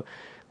things, I know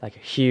like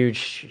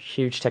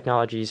huge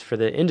technologies for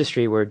the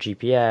industry were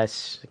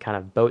GPS, kind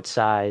of boat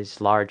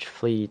size, large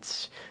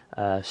fleets,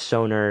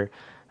 sonar,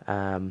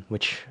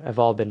 which have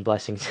all been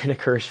blessings and a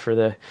curse for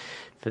the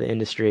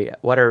industry.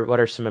 What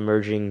are some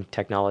emerging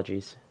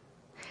technologies?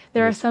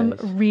 There are some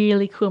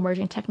really cool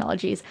emerging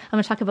technologies. I'm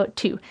going to talk about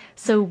two.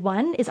 So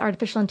one is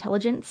artificial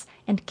intelligence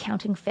and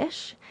counting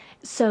fish.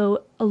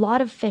 So a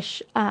lot of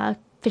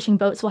fishing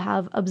boats will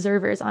have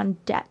observers on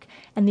deck,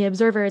 and the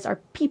observers are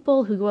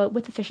people who go out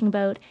with the fishing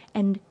boat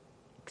and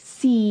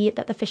see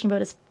that the fishing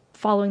boat is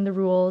following the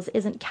rules,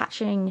 isn't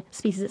catching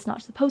species it's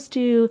not supposed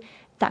to,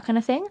 that kind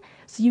of thing.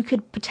 So you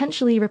could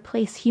potentially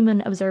replace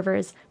human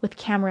observers with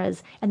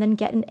cameras and then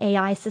get an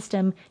AI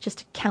system just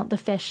to count the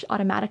fish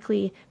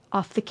automatically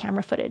off the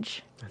camera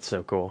footage. That's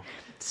so cool.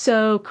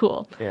 So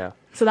cool. Yeah.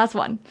 So that's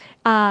one.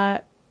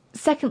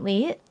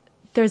 Secondly,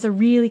 there's a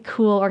really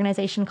cool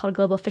organization called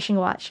Global Fishing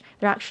Watch.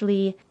 They're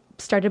actually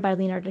started by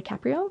Leonardo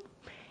DiCaprio.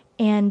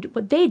 And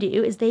what they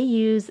do is they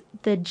use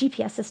the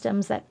GPS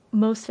systems that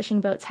most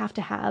fishing boats have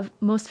to have,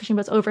 most fishing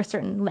boats over a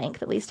certain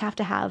length at least have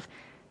to have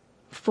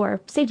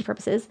for safety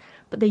purposes,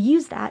 but they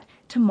use that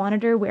to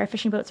monitor where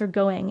fishing boats are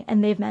going,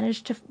 and they've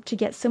managed to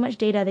get so much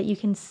data that you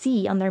can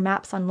see on their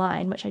maps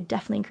online, which I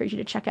definitely encourage you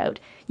to check out.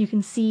 You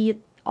can see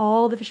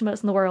all the fishing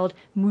boats in the world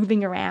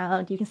moving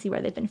around, you can see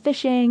where they've been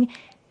fishing.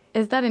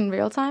 Is that in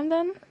real time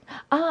then?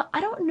 I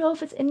don't know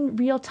if it's in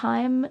real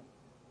time,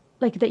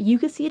 like that you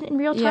could see it in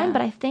real time,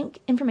 but I think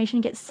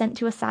information gets sent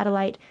to a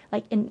satellite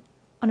like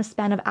on a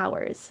span of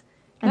hours,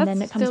 and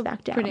then it comes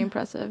back down. Pretty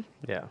impressive.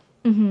 Yeah.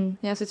 Mm-hmm.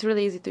 Yeah, so it's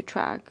really easy to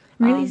track.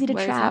 Really easy to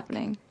where track. It's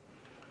happening.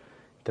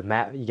 The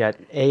map, you got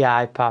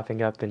AI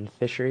popping up in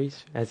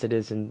fisheries, as it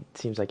is in,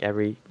 seems like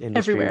every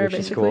industry, everywhere, which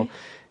basically. is cool.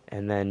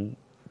 And then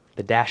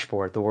the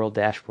dashboard, the world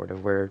dashboard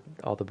of where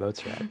all the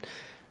boats are at,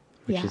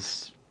 which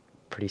is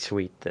pretty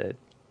sweet that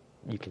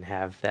you can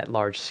have that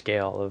large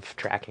scale of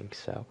tracking.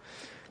 So,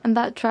 and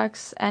that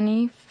tracks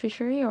any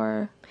fishery,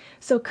 or?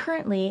 So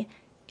currently,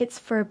 it's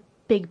for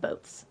big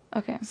boats.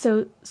 Okay.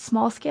 So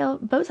small scale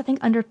boats, I think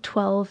under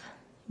 12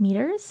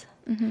 meters,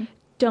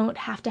 don't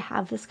have to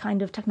have this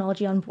kind of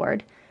technology on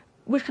board,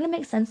 which kind of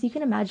makes sense. You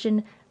can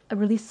imagine a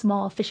really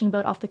small fishing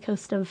boat off the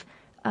coast of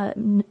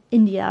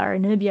India or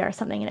Namibia or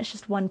something, and it's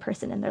just one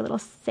person in their little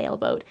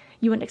sailboat.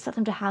 You wouldn't expect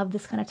them to have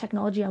this kind of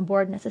technology on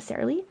board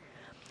necessarily.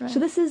 Right. So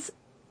this is,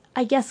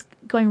 I guess,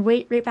 going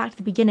right back to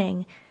the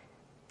beginning.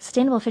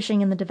 Sustainable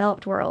fishing in the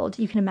developed world,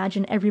 you can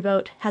imagine every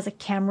boat has a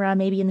camera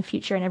maybe in the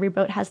future, and every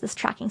boat has this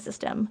tracking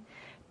system.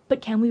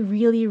 But can we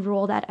really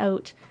roll that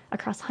out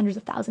across hundreds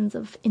of thousands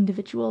of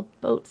individual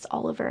boats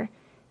all over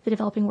the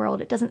developing world?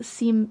 It doesn't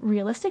seem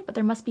realistic, but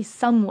there must be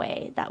some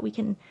way that we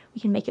can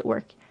make it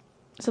work.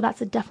 So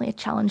that's definitely a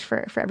challenge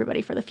for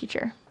everybody for the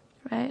future.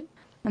 Right.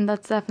 And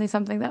that's definitely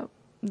something that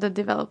the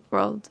developed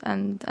world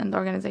and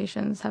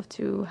organizations have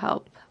to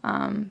help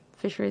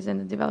fisheries in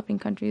the developing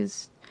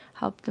countries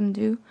help them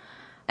do.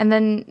 And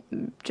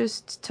then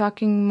just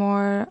talking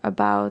more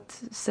about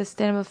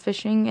sustainable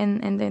fishing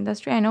in the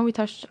industry. I know we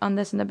touched on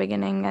this in the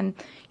beginning, and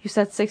you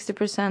said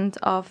 60%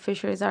 of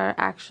fisheries are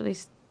actually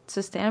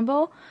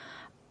sustainable.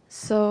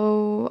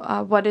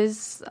 So what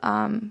is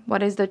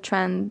the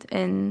trend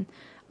in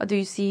do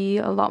you see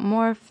a lot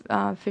more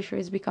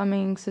fisheries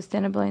becoming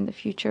sustainable in the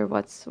future?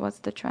 What's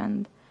the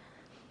trend?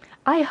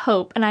 I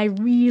hope and I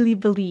really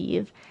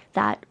believe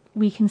that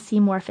we can see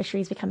more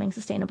fisheries becoming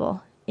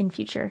sustainable in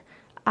future.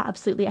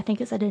 Absolutely. I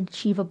think it's an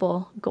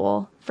achievable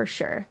goal for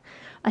sure.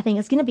 I think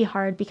it's going to be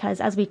hard because,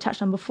 as we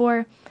touched on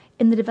before,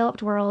 in the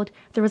developed world,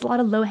 there was a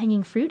lot of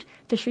low-hanging fruit,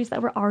 fisheries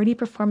that were already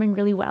performing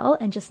really well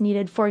and just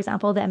needed, for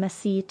example, the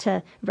MSC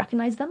to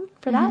recognize them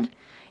for that.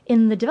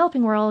 In the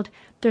developing world,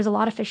 there's a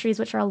lot of fisheries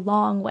which are a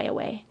long way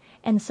away.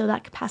 And so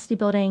that capacity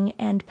building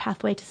and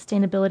pathway to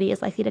sustainability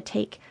is likely to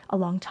take a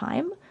long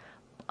time.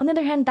 On the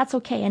other hand, that's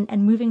okay.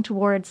 And moving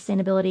towards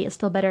sustainability is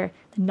still better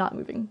than not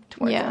moving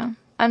towards it.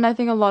 And I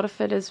think a lot of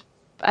it is,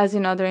 as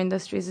in other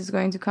industries, is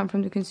going to come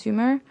from the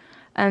consumer.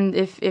 And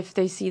if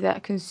they see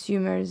that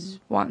consumers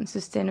want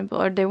sustainable,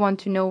 or they want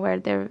to know where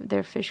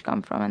their fish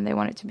come from and they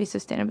want it to be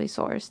sustainably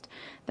sourced,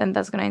 then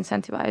that's going to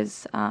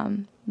incentivize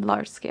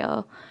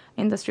large-scale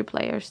industry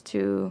players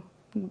to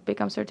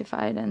become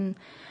certified.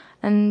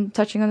 And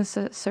touching on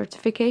the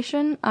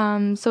certification,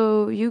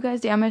 so you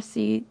guys, the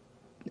MSC,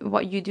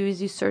 what you do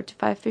is you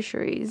certify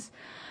fisheries.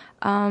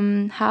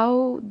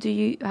 How does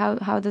the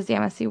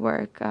MSC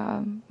work?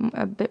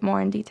 A bit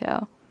more in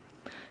detail.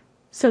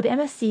 So the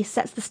MSC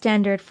sets the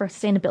standard for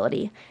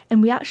sustainability,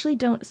 and we actually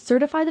don't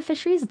certify the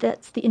fisheries.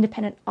 That's the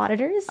independent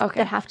auditors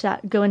that have to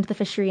go into the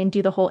fishery and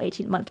do the whole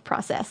 18-month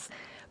process.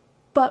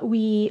 But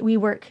we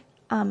work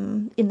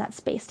in that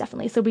space,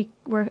 definitely. So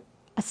we're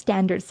a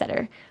standard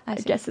setter, I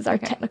guess is our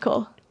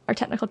technical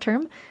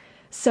term.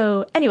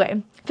 So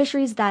anyway,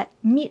 fisheries that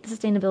meet the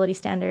sustainability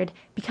standard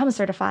become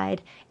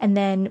certified, and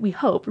then we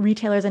hope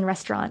retailers and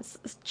restaurants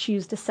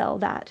choose to sell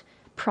that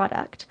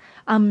product.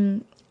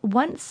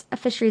 Once a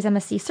fishery is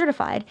MSC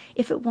certified,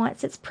 if it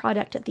wants its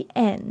product at the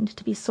end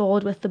to be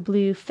sold with the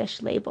blue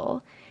fish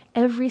label,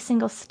 every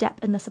single step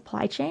in the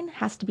supply chain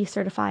has to be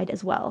certified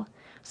as well.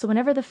 So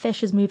whenever the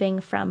fish is moving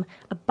from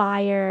a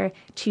buyer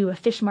to a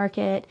fish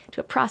market,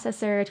 to a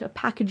processor, to a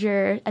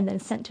packager, and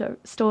then sent to a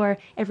store,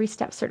 every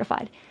step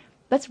certified.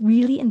 That's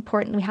really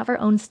important. We have our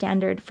own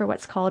standard for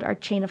what's called our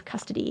chain of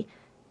custody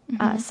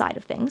side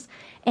of things.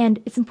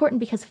 And it's important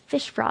because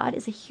fish fraud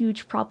is a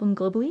huge problem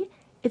globally.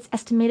 It's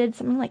estimated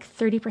something like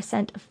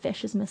 30% of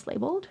fish is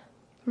mislabeled.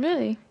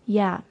 Really?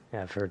 Yeah.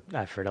 Yeah,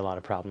 I've heard a lot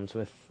of problems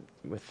with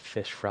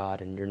fish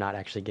fraud, and you're not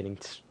actually getting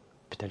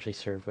potentially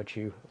served what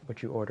you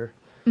order.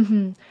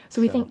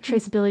 So we think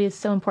traceability is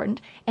so important.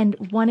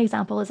 And one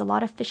example is a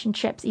lot of fish and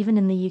chips, even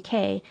in the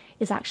UK,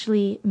 is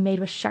actually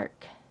made with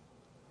shark.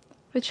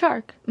 With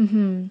shark?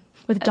 With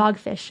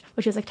dogfish,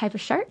 which is a type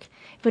of shark,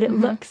 but it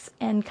looks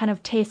and kind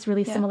of tastes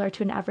really similar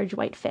to an average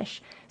white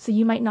fish. So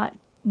you might not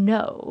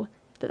know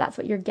that that's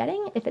what you're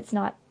getting if it's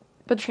not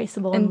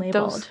traceable and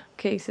labeled. In those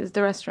cases,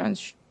 the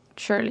restaurants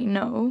surely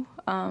know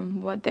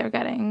what they're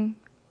getting,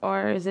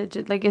 or is it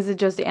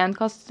just the end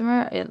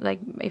customer?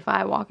 If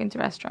I walk into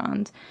a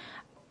restaurant,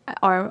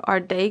 are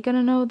they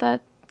gonna know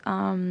that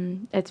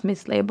it's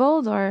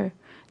mislabeled, or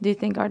do you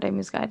think are they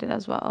misguided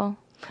as well?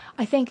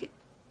 I think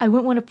I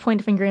wouldn't want to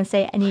point a finger and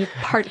say any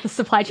part of the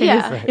supply chain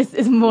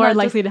is more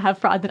likely to have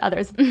fraud than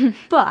others.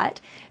 But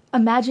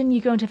imagine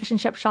you go into a fish and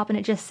chip shop and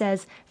it just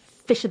says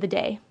fish of the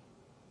day.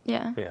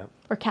 Yeah.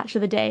 Or catch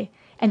of the day.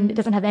 And it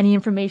doesn't have any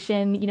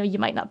information. You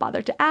might not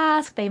bother to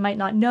ask. They might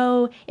not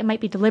know. It might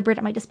be deliberate.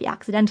 It might just be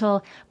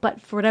accidental. But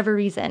for whatever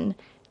reason,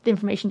 the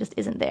information just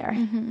isn't there.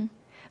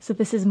 So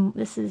this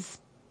is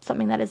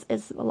something that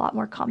is a lot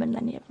more common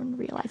than everyone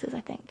realizes, I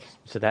think.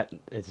 So that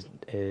is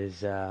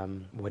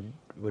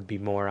would be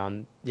more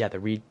on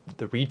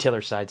the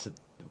retailer sides that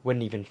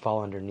wouldn't even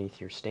fall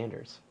underneath your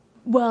standards.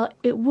 Well,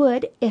 it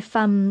would if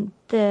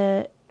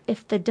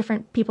the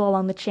different people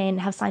along the chain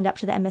have signed up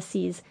to the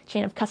MSC's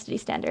chain of custody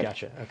standard.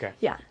 Gotcha. Okay.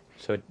 Yeah.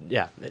 So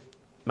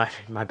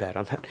my bad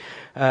on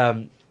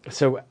that.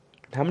 So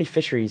how many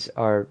fisheries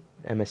are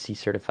MSC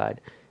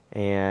certified,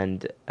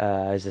 and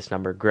is this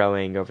number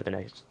growing over the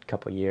next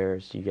couple of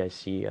years? Do you guys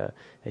see a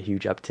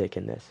huge uptick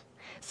in this?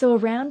 So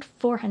around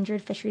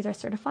 400 fisheries are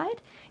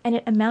certified, and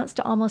it amounts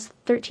to almost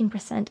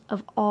 13%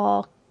 of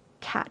all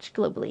catch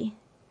globally.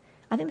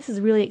 I think this is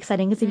really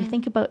exciting because if you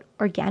think about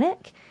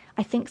organic,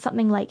 I think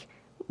something like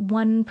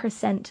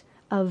 1%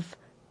 of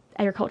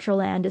agricultural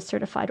land is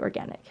certified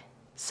organic.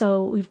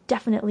 So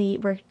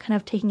we're kind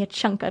of taking a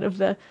chunk out of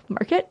the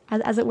market,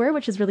 as it were,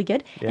 which is really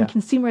good. Yeah. And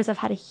consumers have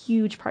had a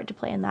huge part to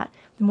play in that.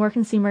 The more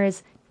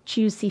consumers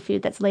choose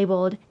seafood that's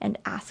labeled and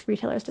ask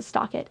retailers to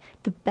stock it,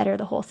 the better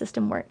the whole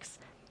system works.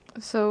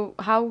 So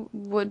how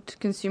would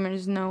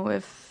consumers know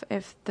if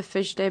the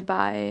fish they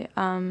buy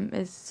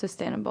is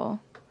sustainable?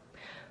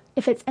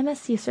 If it's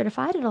MSC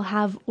certified, it'll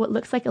have what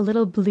looks like a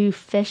little blue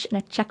fish and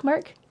a check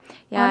mark.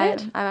 Yeah,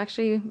 I've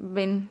actually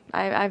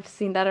I've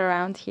seen that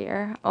around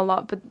here a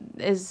lot, but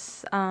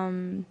is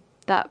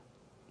that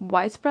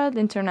widespread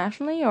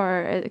internationally,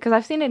 or because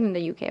I've seen it in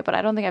the UK, but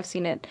I don't think I've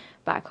seen it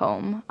back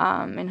home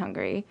in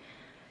Hungary.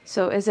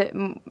 So is it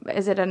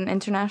an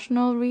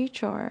international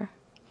reach, or?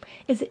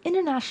 It's an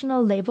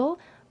international label,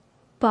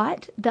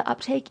 but the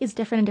uptake is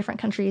different in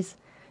different countries.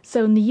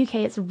 So in the UK,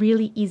 it's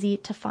really easy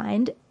to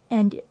find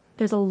and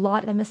there's a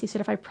lot of MSC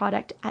certified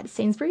product at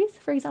Sainsbury's,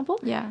 for example.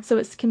 Yeah. So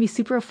it can be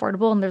super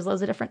affordable, and there's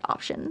loads of different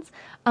options.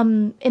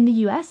 In the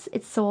US,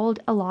 it's sold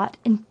a lot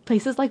in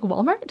places like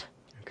Walmart.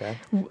 Okay.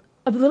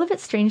 A little bit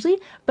strangely,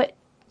 but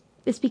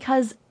it's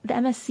because the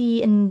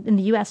MSC in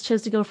the US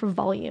chose to go for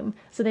volume.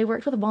 So they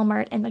worked with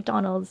Walmart and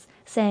McDonald's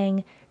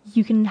saying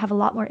you can have a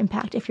lot more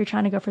impact if you're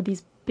trying to go for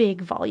these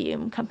big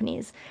volume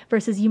companies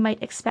versus you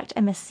might expect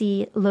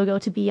MSC logo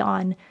to be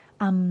on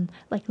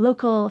like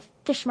local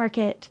fish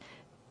market,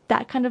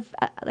 that kind of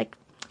like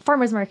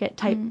farmers market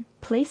type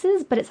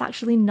places, but it's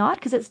actually not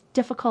because it's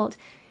difficult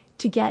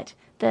to get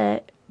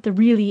the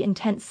really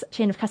intense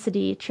chain of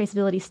custody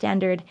traceability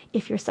standard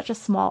if you're such a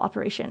small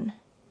operation.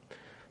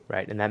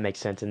 Right, and that makes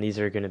sense. And these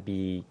are going to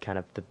be kind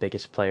of the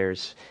biggest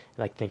players.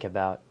 Like think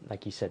about,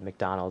 like you said,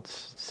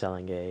 McDonald's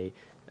selling a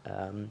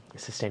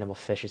sustainable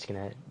fish is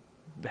going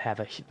to have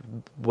a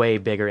way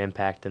bigger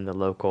impact than the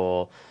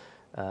local,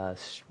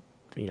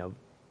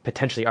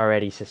 potentially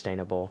already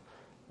sustainable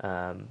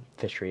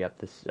fishery up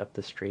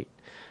the street.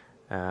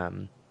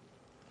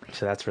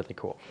 So that's really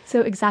cool.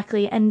 So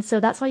exactly, and so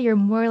that's why you're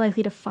more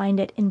likely to find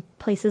it in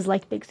places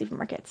like big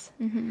supermarkets.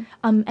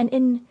 And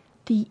in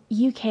the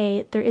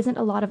UK, there isn't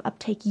a lot of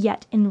uptake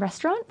yet in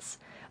restaurants,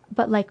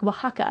 but like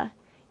Oaxaca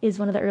is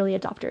one of the early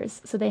adopters,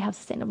 so they have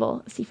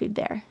sustainable seafood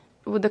there.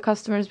 Would the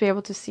customers be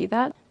able to see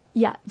that?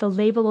 Yeah, the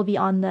label will be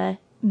on the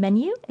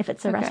menu if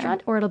it's a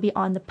restaurant, or it'll be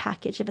on the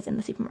package if it's in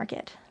the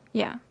supermarket.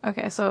 Yeah.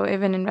 Okay. So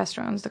even in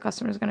restaurants, the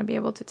customer is going to be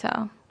able to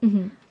tell.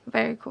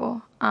 Very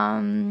cool. I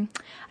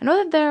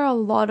know that there are a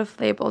lot of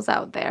labels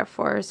out there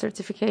for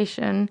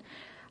certification.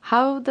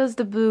 How does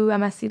the blue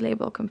MSC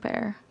label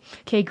compare?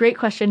 Okay, great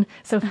question.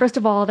 So first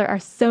of all, there are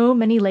so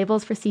many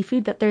labels for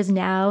seafood that there's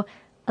now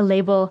a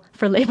label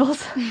for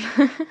labels.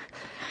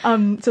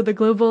 So the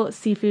Global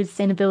Seafood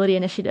Sustainability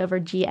Initiative,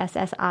 or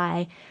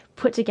GSSI,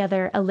 put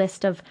together a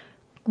list of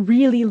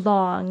really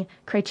long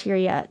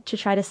criteria to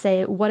try to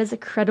say what is a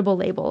credible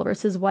label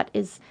versus what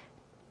is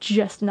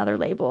just another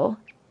label,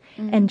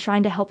 and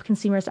trying to help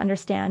consumers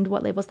understand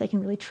what labels they can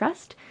really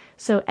trust.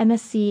 So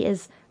MSC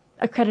is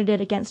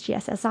accredited against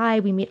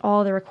GSSI. We meet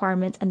all the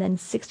requirements and then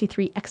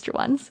 63 extra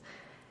ones.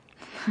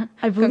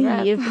 I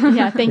believe.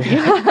 Yeah, thank you.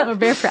 We're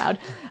very proud.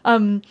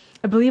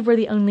 I believe we're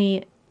the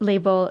only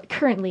label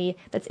currently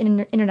that's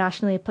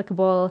internationally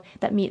applicable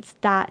that meets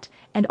that.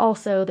 And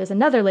also there's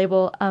another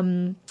label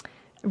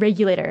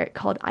regulator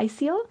called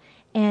ISEAL,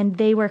 and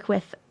they work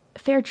with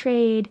fair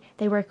trade,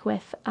 they work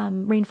with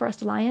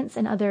Rainforest Alliance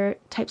and other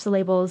types of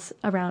labels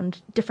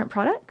around different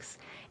products.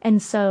 And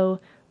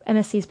so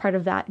MSC is part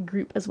of that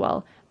group as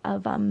well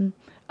of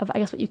I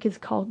guess what you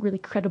could call really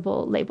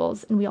credible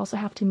labels, and we also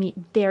have to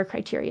meet their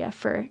criteria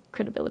for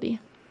credibility.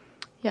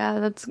 Yeah,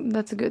 that's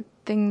a good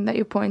thing that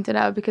you pointed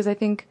out, because I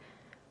think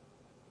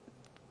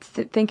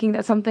thinking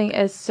that something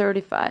is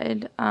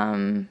certified,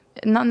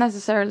 not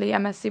necessarily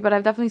MSC, but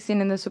I've definitely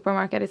seen in the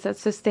supermarket it says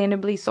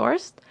sustainably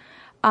sourced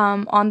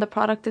on the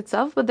product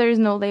itself, but there is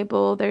no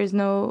label, there's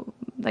no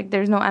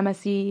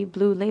MSC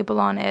blue label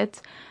on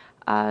it,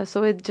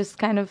 so it just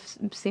kind of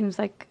seems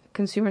like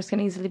consumers can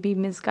easily be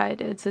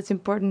misguided. So it's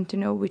important to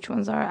know which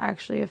ones are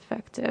actually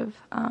effective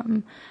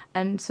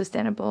and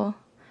sustainable.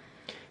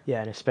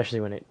 Yeah, and especially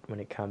when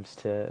it comes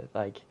to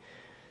like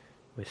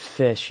with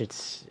fish,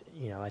 it's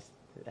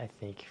I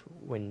think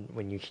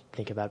when you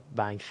think about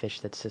buying fish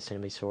that's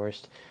sustainably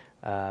sourced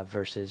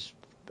versus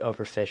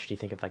overfished, you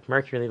think of like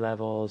mercury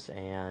levels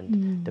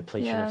and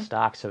depletion of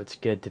stock. So it's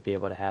good to be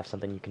able to have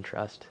something you can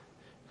trust,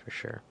 for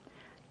sure.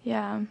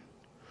 Yeah,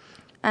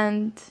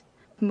 and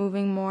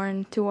moving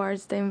more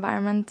towards the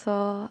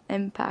environmental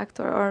impact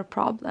or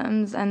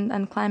problems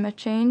and climate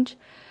change.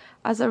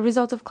 As a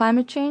result of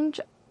climate change,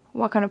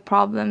 what kind of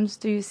problems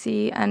do you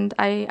see? And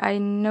I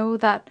know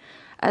that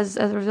as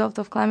a result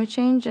of climate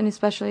change, and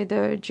especially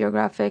the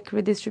geographic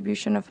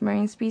redistribution of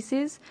marine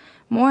species,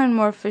 more and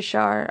more fish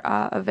are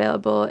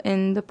available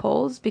in the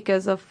poles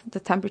because of the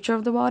temperature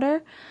of the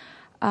water.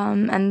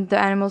 And the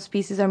animal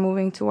species are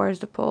moving towards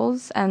the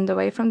poles and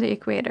away from the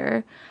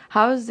equator.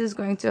 How is this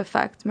going to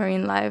affect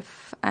marine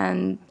life,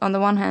 and on the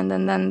one hand,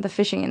 and then the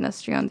fishing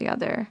industry on the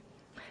other?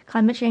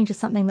 Climate change is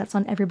something that's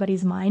on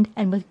everybody's mind,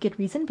 and with good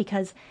reason,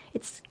 because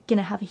it's going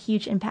to have a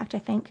huge impact, I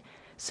think.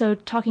 So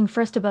talking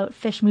first about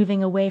fish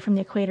moving away from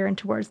the equator and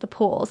towards the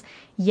poles,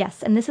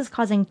 yes, and this is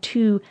causing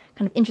two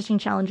kind of interesting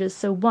challenges.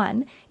 So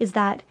one is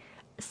that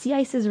sea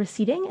ice is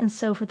receding, and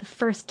so for the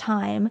first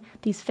time,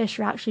 these fish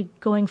are actually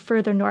going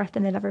further north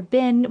than they've ever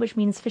been, which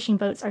means fishing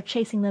boats are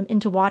chasing them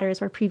into waters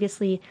where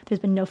previously there's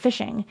been no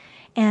fishing.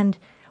 And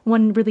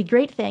one really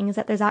great thing is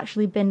that there's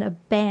actually been a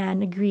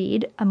ban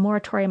agreed, a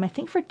moratorium, I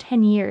think for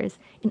 10 years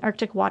in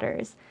Arctic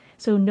waters.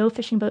 So no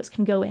fishing boats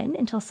can go in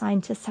until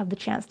scientists have the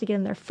chance to get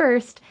in there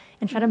first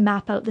and try to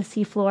map out the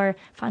seafloor,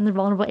 find the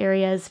vulnerable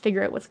areas,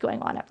 figure out what's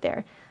going on up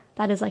there.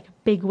 That is like a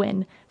big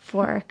win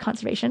for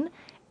conservation.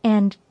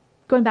 And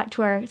going back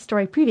to our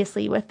story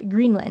previously with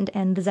Greenland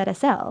and the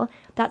ZSL,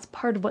 that's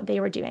part of what they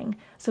were doing.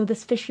 So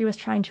this fishery was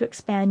trying to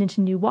expand into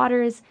new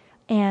waters,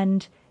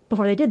 and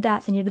before they did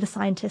that, they needed the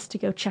scientists to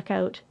go check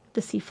out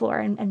the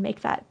seafloor and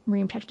make that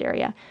marine protected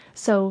area.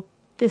 So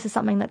this is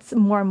something that's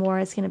more and more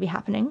is going to be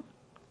happening.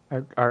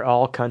 Are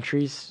all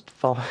countries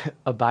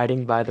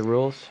abiding by the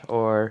rules,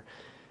 or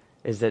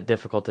is it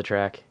difficult to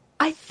track?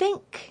 I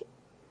think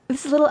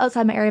this is a little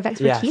outside my area of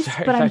expertise,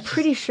 but I'm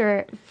pretty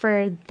sure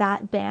for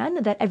that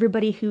ban that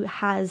everybody who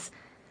has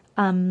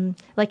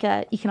like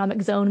a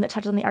economic zone that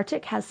touches on the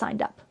Arctic has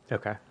signed up.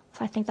 Okay.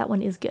 So I think that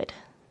one is good.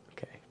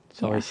 Okay.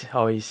 It's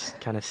always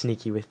kind of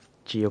sneaky with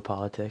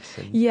geopolitics.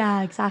 And,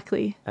 yeah,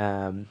 exactly.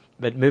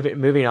 But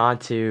moving on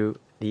to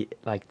the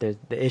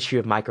issue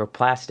of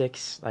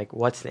microplastics, like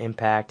what's the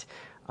impact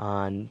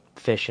on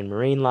fish and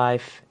marine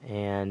life,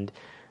 and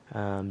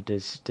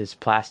does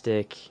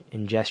plastic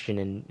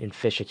ingestion in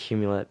fish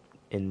accumulate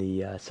in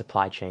the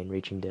supply chain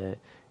reaching to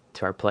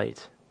our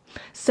plates?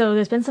 So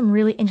there's been some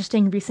really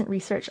interesting recent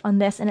research on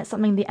this, and it's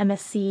something the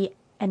MSC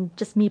and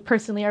just me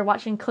personally are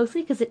watching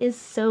closely because it is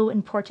so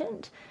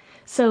important.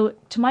 So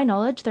to my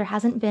knowledge, there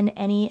hasn't been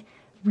any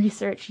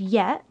research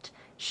yet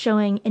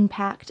showing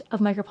impact of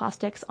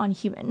microplastics on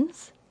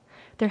humans.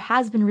 There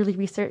has been really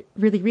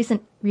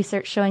recent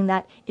research showing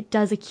that it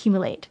does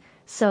accumulate.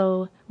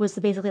 So was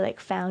basically like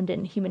found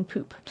in human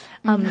poop.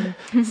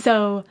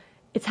 So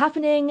it's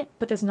happening,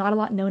 but there's not a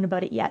lot known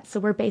about it yet. So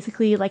we're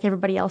basically, like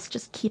everybody else,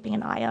 just keeping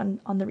an eye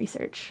on the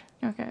research.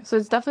 Okay, so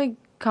it's definitely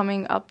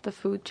coming up the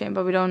food chain,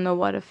 but we don't know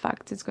what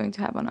effect it's going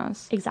to have on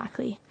us.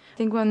 Exactly. I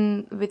think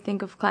when we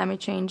think of climate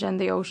change and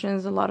the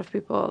oceans, a lot of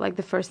people, like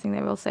the first thing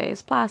they will say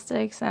is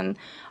plastics. And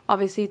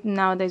obviously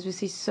nowadays we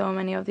see so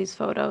many of these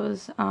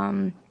photos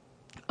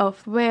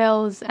of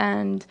whales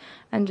and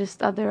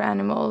just other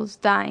animals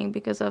dying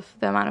because of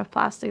the amount of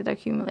plastic that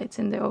accumulates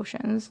in the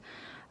oceans.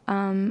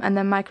 And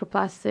then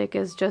microplastic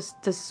is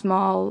just the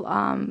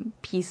small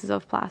pieces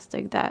of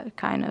plastic that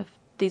kind of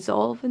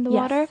dissolve in the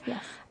water.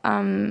 Yes.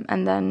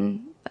 And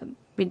then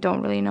we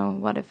don't really know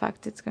what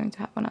effect it's going to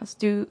have on us.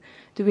 Do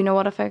we know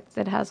what effect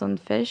it has on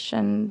fish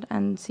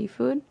and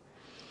seafood?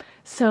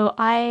 So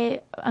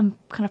I am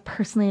kind of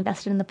personally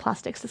invested in the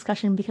plastics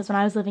discussion because when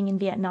I was living in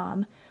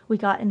Vietnam, we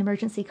got an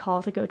emergency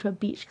call to go to a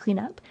beach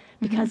cleanup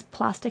because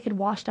plastic had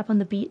washed up on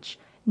the beach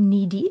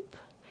knee deep.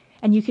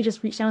 And you could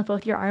just reach down with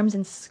both your arms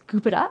and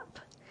scoop it up.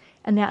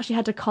 And they actually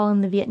had to call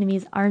in the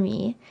Vietnamese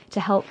army to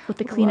help with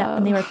the cleanup. Whoa.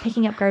 And they were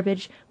picking up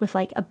garbage with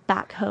like a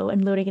backhoe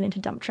and loading it into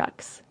dump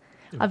trucks.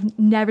 I've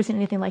never seen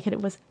anything like it.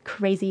 It was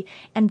crazy.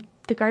 And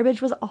the garbage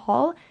was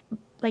all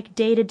like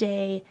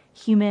day-to-day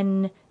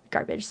human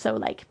garbage. So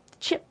like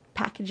chip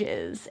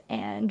packages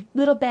and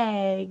little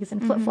bags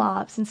and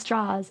flip-flops and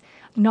straws.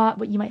 Not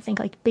what you might think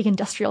like big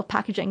industrial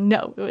packaging.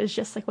 No, it was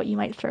just like what you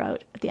might throw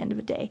out at the end of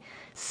a day.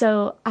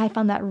 So I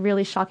found that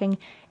really shocking,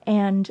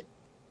 and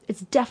it's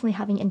definitely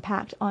having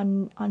impact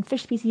on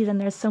fish species. And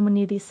there's so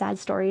many of these sad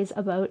stories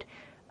about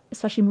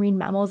especially marine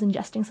mammals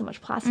ingesting so much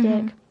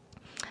plastic.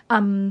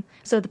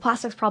 So the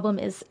plastics problem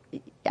is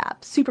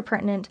super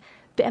pertinent.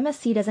 The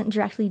MSC doesn't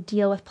directly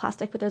deal with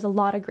plastic, but there's a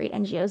lot of great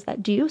NGOs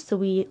that do, so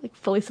we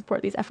fully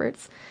support these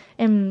efforts.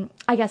 And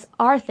I guess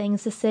our thing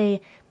is to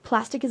say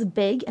plastic is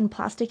big and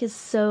plastic is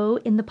so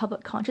in the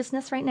public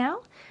consciousness right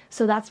now,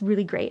 so that's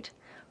really great.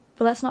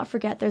 But let's not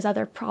forget there's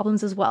other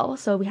problems as well,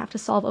 so we have to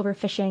solve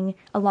overfishing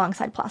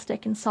alongside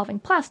plastic, and solving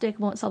plastic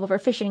won't solve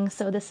overfishing,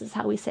 so this is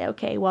how we say,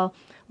 okay, well,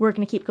 we're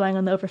going to keep going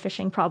on the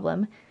overfishing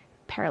problem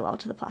parallel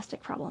to the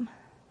plastic problem.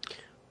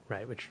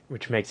 Right,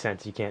 which makes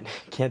sense. You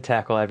can't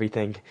tackle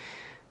everything,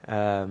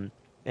 and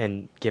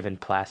given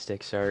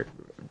plastics are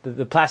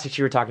the plastics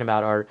you were talking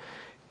about are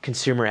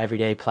consumer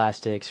everyday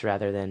plastics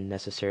rather than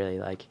necessarily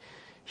like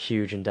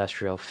huge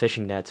industrial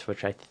fishing nets,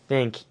 which I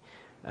think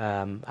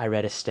I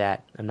read a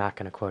stat. I'm not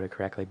going to quote it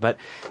correctly, but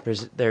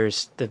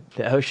there's the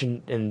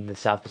ocean in the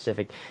South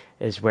Pacific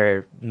is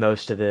where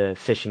most of the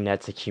fishing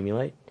nets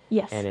accumulate.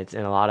 Yes, and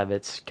a lot of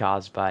it's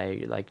caused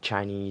by like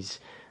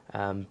Chinese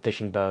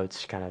fishing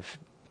boats kind of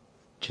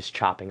just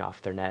chopping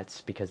off their nets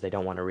because they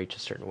don't want to reach a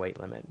certain weight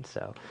limit.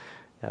 So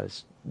that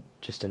was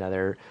just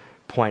another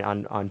point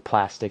on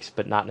plastics,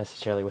 but not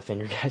necessarily within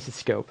your guys'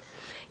 scope.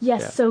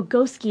 Yes, yeah. So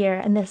Ghost Gear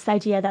and this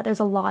idea that there's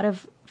a lot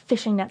of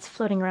fishing nets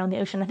floating around the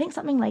ocean. I think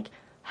something like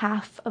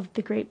half of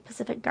the Great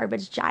Pacific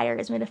Garbage Gyre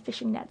is made of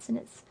fishing nets, and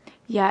it's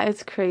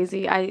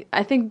crazy.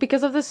 I think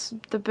because of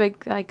the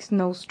big like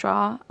no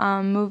straw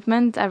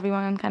movement,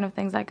 everyone kind of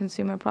thinks that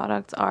consumer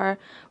products are,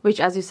 which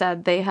as you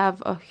said, they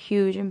have a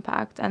huge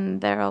impact,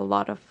 and there are a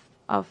lot of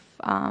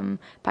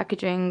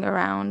packaging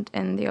around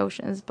in the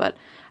oceans. But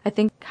I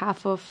think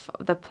half of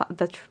the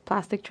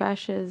plastic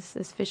trash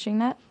is fishing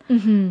net.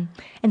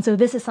 And so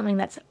this is something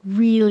that's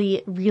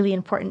really, really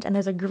important. And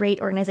there's a great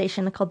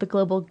organization called the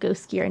Global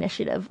Ghost Gear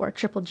Initiative, or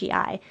Triple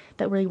GI,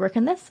 that really work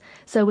on this.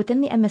 So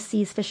within the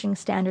MSC's fishing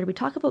standard, we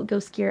talk about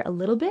ghost gear a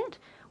little bit.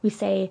 We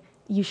say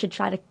you should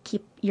try to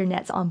keep your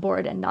nets on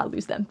board and not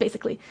lose them,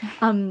 basically.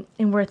 And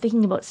we're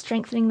thinking about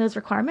strengthening those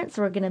requirements.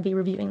 So we're going to be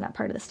reviewing that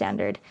part of the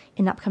standard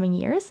in upcoming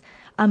years.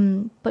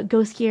 But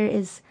ghost gear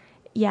is,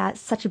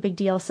 such a big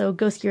deal. So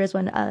ghost gear is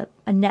when a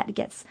net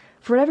gets,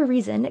 for whatever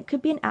reason, it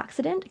could be an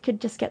accident. It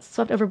could just get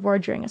swept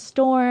overboard during a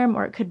storm,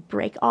 or it could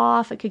break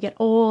off. It could get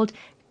old.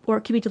 or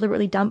it could be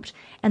deliberately dumped,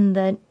 and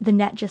the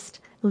net just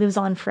lives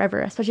on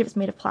forever, especially if it's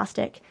made of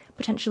plastic,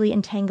 potentially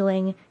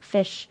entangling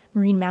fish,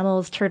 marine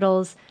mammals,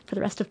 turtles for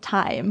the rest of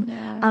time.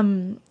 Yeah.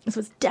 So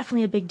it's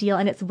definitely a big deal,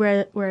 and it's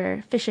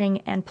where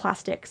fishing and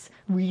plastics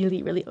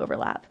really, really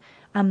overlap.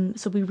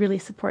 So we really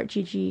support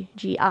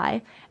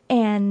GGGI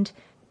and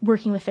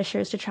working with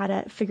fishers to try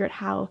to figure out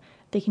how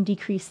they can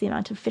decrease the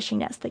amount of fishing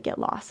nets that get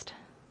lost.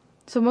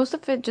 So most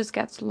of it just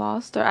gets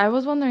lost, or I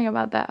was wondering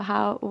about that.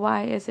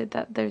 Why is it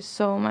that there's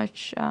so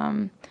much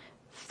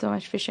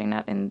fishing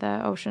net in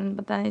the ocean,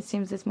 but then it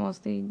seems it's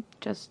mostly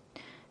just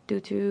due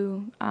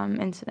to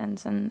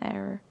incidents and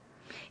error?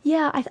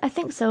 Yeah, I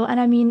think so. And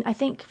I mean, I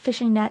think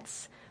fishing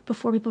nets,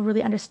 before people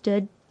really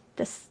understood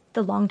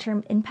the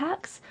long-term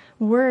impacts,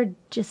 were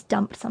just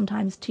dumped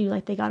sometimes too,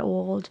 like they got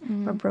old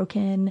or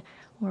broken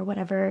or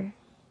whatever.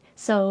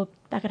 So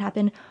that could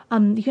happen.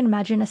 You can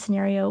imagine a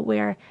scenario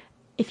where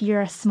if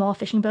you're a small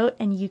fishing boat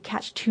and you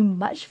catch too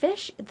much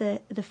fish, the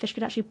fish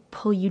could actually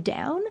pull you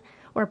down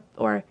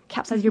or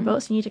capsize your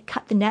boat. So you need to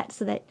cut the net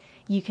so that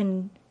you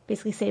can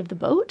basically save the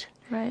boat.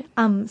 Right.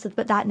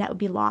 But that net would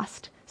be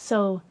lost.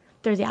 So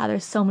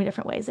there's so many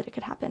different ways that it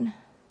could happen.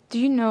 Do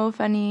you know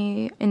of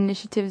any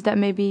initiatives that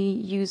maybe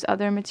use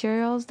other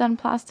materials than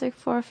plastic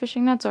for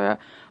fishing nets, or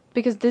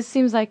because this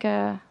seems like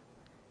an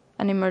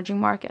emerging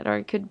market, or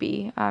it could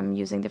be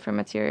using different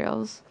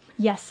materials?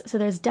 Yes, so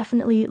there's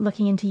definitely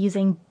looking into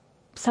using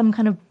some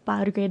kind of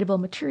biodegradable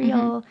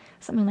material,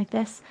 something like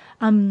this.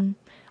 On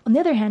the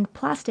other hand,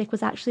 plastic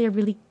was actually a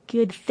really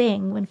good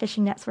thing when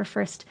fishing nets were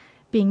first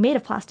being made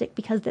of plastic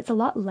because it's a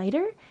lot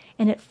lighter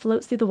and it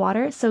floats through the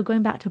water. So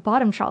going back to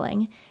bottom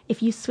trawling,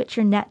 if you switch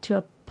your net to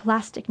a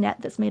plastic net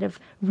that's made of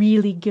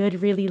really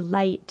good, really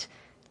light,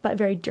 but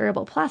very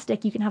durable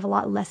plastic, you can have a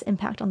lot less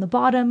impact on the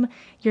bottom.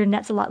 Your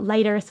net's a lot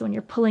lighter, so when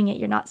you're pulling it,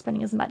 you're not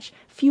spending as much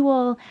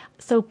fuel.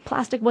 So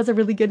plastic was a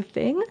really good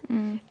thing.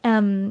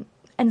 And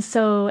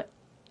so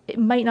it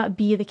might not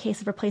be the case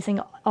of replacing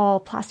all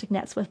plastic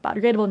nets with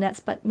biodegradable nets,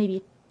 but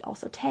maybe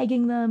also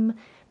tagging them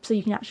so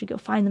you can actually go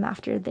find them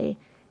after they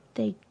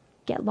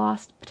get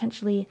lost,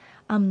 potentially,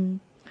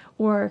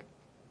 or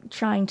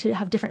trying to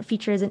have different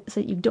features so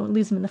that you don't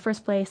lose them in the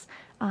first place.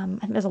 I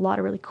think there's a lot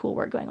of really cool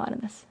work going on in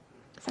this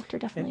sector,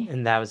 definitely.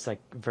 And that was like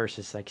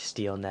versus like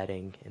steel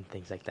netting and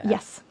things like that?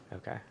 Yes.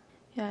 Okay.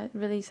 Yeah, it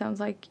really sounds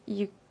like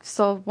you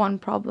solve one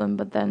problem,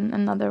 but then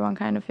another one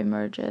kind of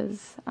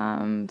emerges.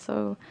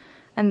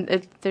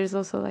 There's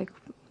also like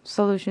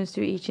solutions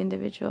to each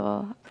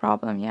individual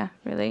problem. Yeah,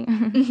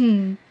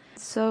 really.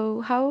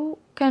 So how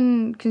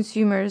can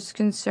consumers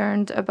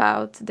concerned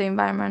about the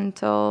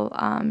environmental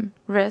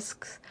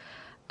risks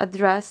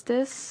address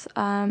this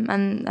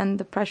and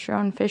the pressure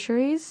on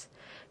fisheries?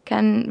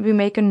 Can we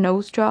make a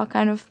no straw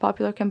kind of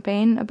popular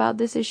campaign about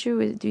this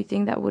issue? Do you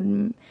think that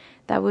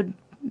would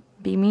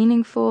be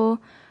meaningful?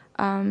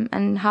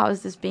 And how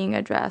is this being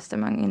addressed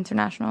among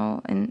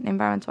international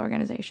environmental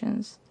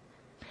organizations?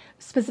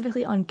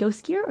 Specifically on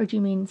ghost gear, or do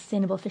you mean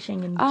sustainable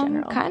fishing in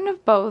general? Kind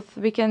of both.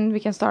 We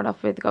can start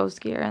off with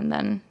ghost gear and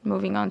then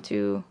moving on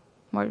to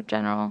more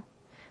general.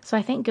 So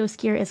I think ghost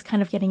gear is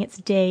kind of getting its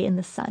day in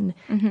the sun,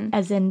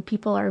 as in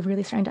people are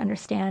really starting to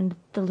understand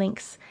the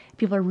links.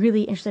 People are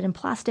really interested in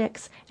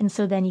plastics, and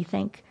so then you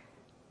think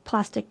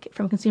plastic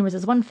from consumers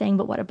is one thing,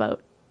 but what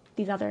about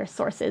these other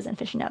sources? And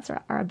fishing nets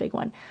are a big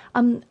one.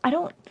 I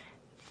don't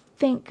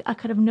think a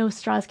kind of no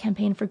straws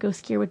campaign for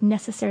ghost gear would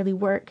necessarily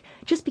work,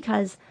 just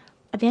because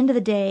at the end of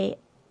the day,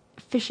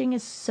 fishing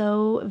is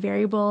so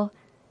variable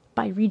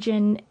by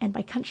region and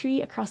by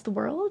country across the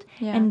world,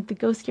 and the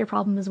ghost gear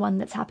problem is one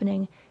that's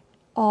happening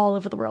all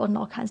over the world in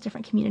all kinds of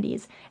different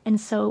communities.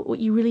 And so what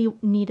you really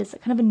need is a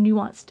kind of a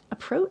nuanced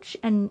approach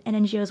and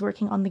NGOs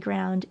working on the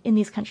ground in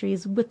these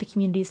countries with the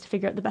communities to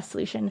figure out the best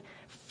solution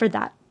for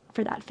that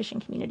fishing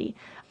community.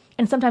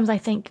 And sometimes I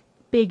think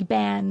big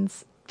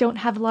bans don't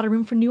have a lot of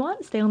room for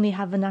nuance. They only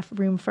have enough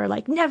room for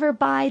like, never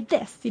buy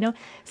this,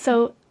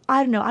 So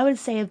I don't know. I would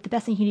say the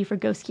best thing you can do for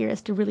ghost gear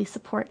is to really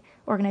support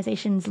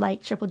organizations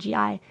like Triple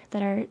GI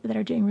that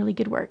are doing really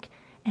good work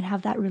and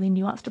have that really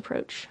nuanced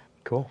approach.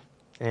 Cool.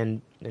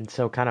 And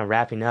so kind of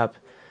wrapping up,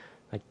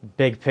 like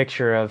big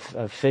picture of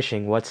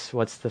fishing, what's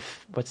the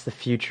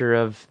future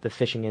of the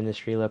fishing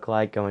industry look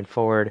like going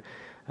forward?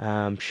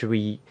 Should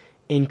we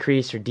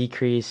increase or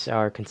decrease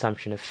our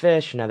consumption of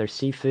fish and other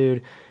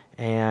seafood?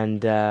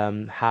 And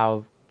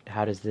how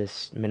does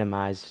this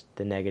minimize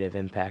the negative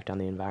impact on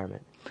the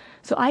environment?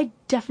 So I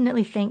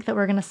definitely think that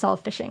we're going to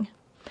solve fishing.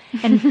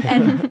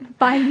 And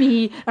by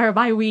we,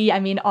 I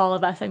mean all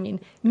of us. I mean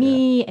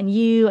me and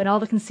you and all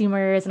the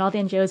consumers and all the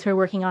NGOs who are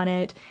working on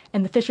it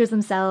and the fishers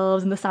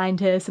themselves and the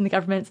scientists and the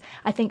governments.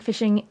 I think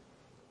fishing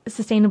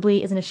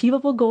sustainably is an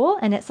achievable goal,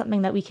 and it's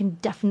something that we can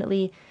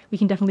definitely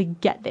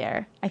get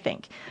there, I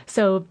think.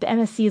 So the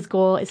MSC's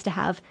goal is to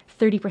have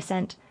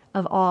 30%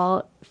 of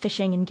all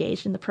fishing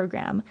engaged in the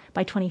program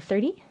by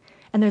 2030.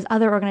 And there's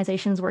other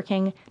organizations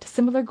working to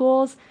similar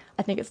goals.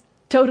 I think it's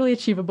totally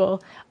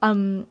achievable.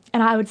 And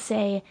I would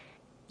say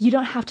you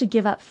don't have to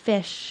give up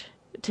fish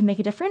to make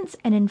a difference.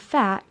 And in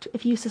fact,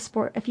 if you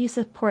support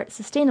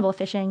sustainable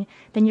fishing,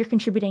 then you're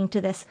contributing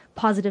to this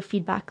positive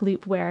feedback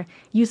loop where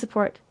you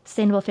support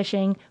sustainable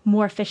fishing,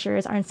 more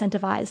fishers are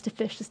incentivized to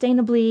fish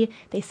sustainably,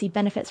 they see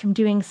benefits from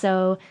doing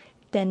so,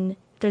 then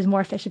there's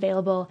more fish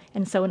available,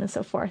 and so on and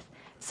so forth.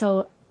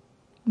 So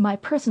my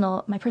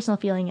personal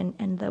feeling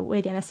and the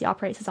way the MSC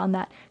operates is on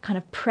that kind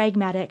of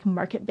pragmatic,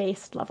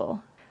 market-based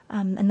level.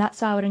 And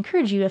that's why I would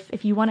encourage you,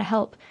 if you want to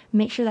help,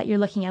 make sure that you're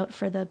looking out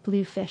for the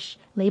Bluefish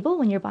label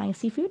when you're buying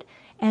seafood.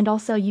 And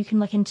also you can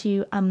look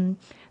into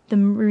the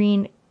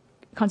Marine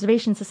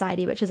Conservation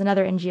Society, which is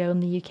another NGO in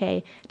the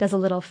UK, does a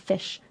little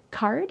fish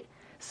card.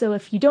 So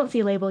if you don't see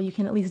a label, you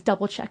can at least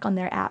double check on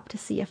their app to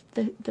see if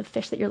the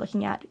fish that you're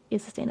looking at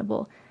is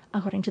sustainable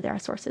according to their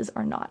sources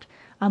or not.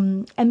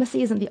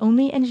 MSC isn't the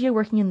only NGO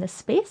working in this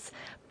space,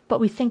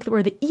 but we think that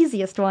we're the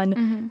easiest one.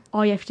 Mm-hmm.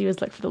 All you have to do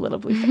is look for the little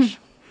bluefish.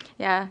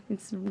 Yeah,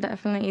 it's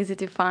definitely easy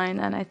to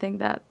find, and I think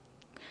that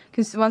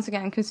once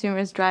again,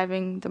 consumers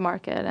driving the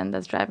market, and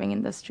that's driving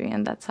industry,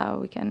 and that's how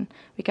we can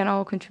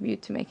all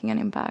contribute to making an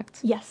impact.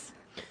 Yes.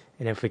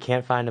 And if we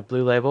can't find a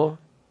blue label,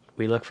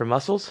 we look for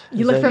mussels.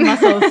 You look for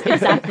mussels,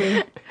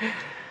 exactly.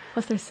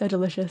 Plus, they're so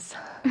delicious.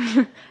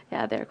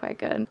 Yeah, they're quite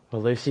good.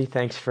 Well, Lucy,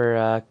 thanks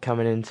for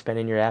coming and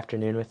spending your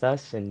afternoon with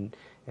us and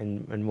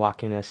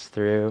walking us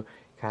through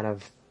kind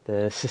of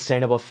the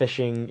sustainable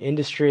fishing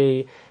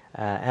industry,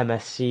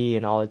 MSC,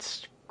 and all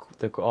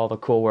the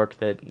cool work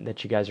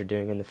that you guys are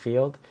doing in the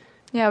field.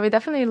 Yeah, we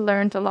definitely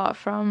learned a lot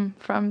from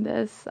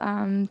this.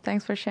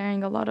 Thanks for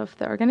sharing a lot of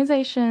the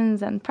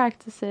organizations and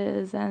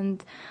practices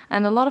and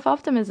a lot of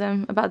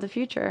optimism about the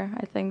future.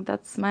 I think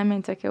that's my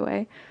main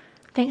takeaway.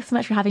 Thanks so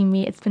much for having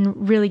me. It's been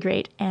really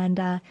great. And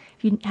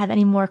if you have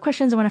any more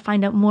questions or want to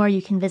find out more,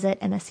 you can visit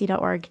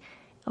msc.org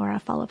or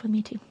follow up with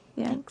me too.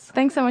 Yeah.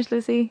 Thanks so much,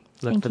 Lucy.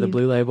 Look for the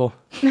blue label.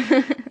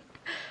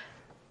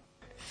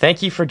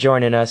 Thank you for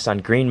joining us on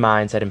Green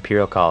Minds at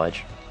Imperial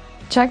College.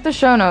 Check the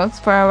show notes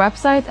for our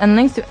website and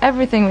links to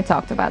everything we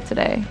talked about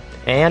today.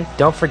 And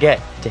don't forget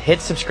to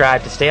hit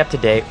subscribe to stay up to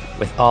date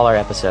with all our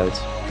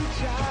episodes.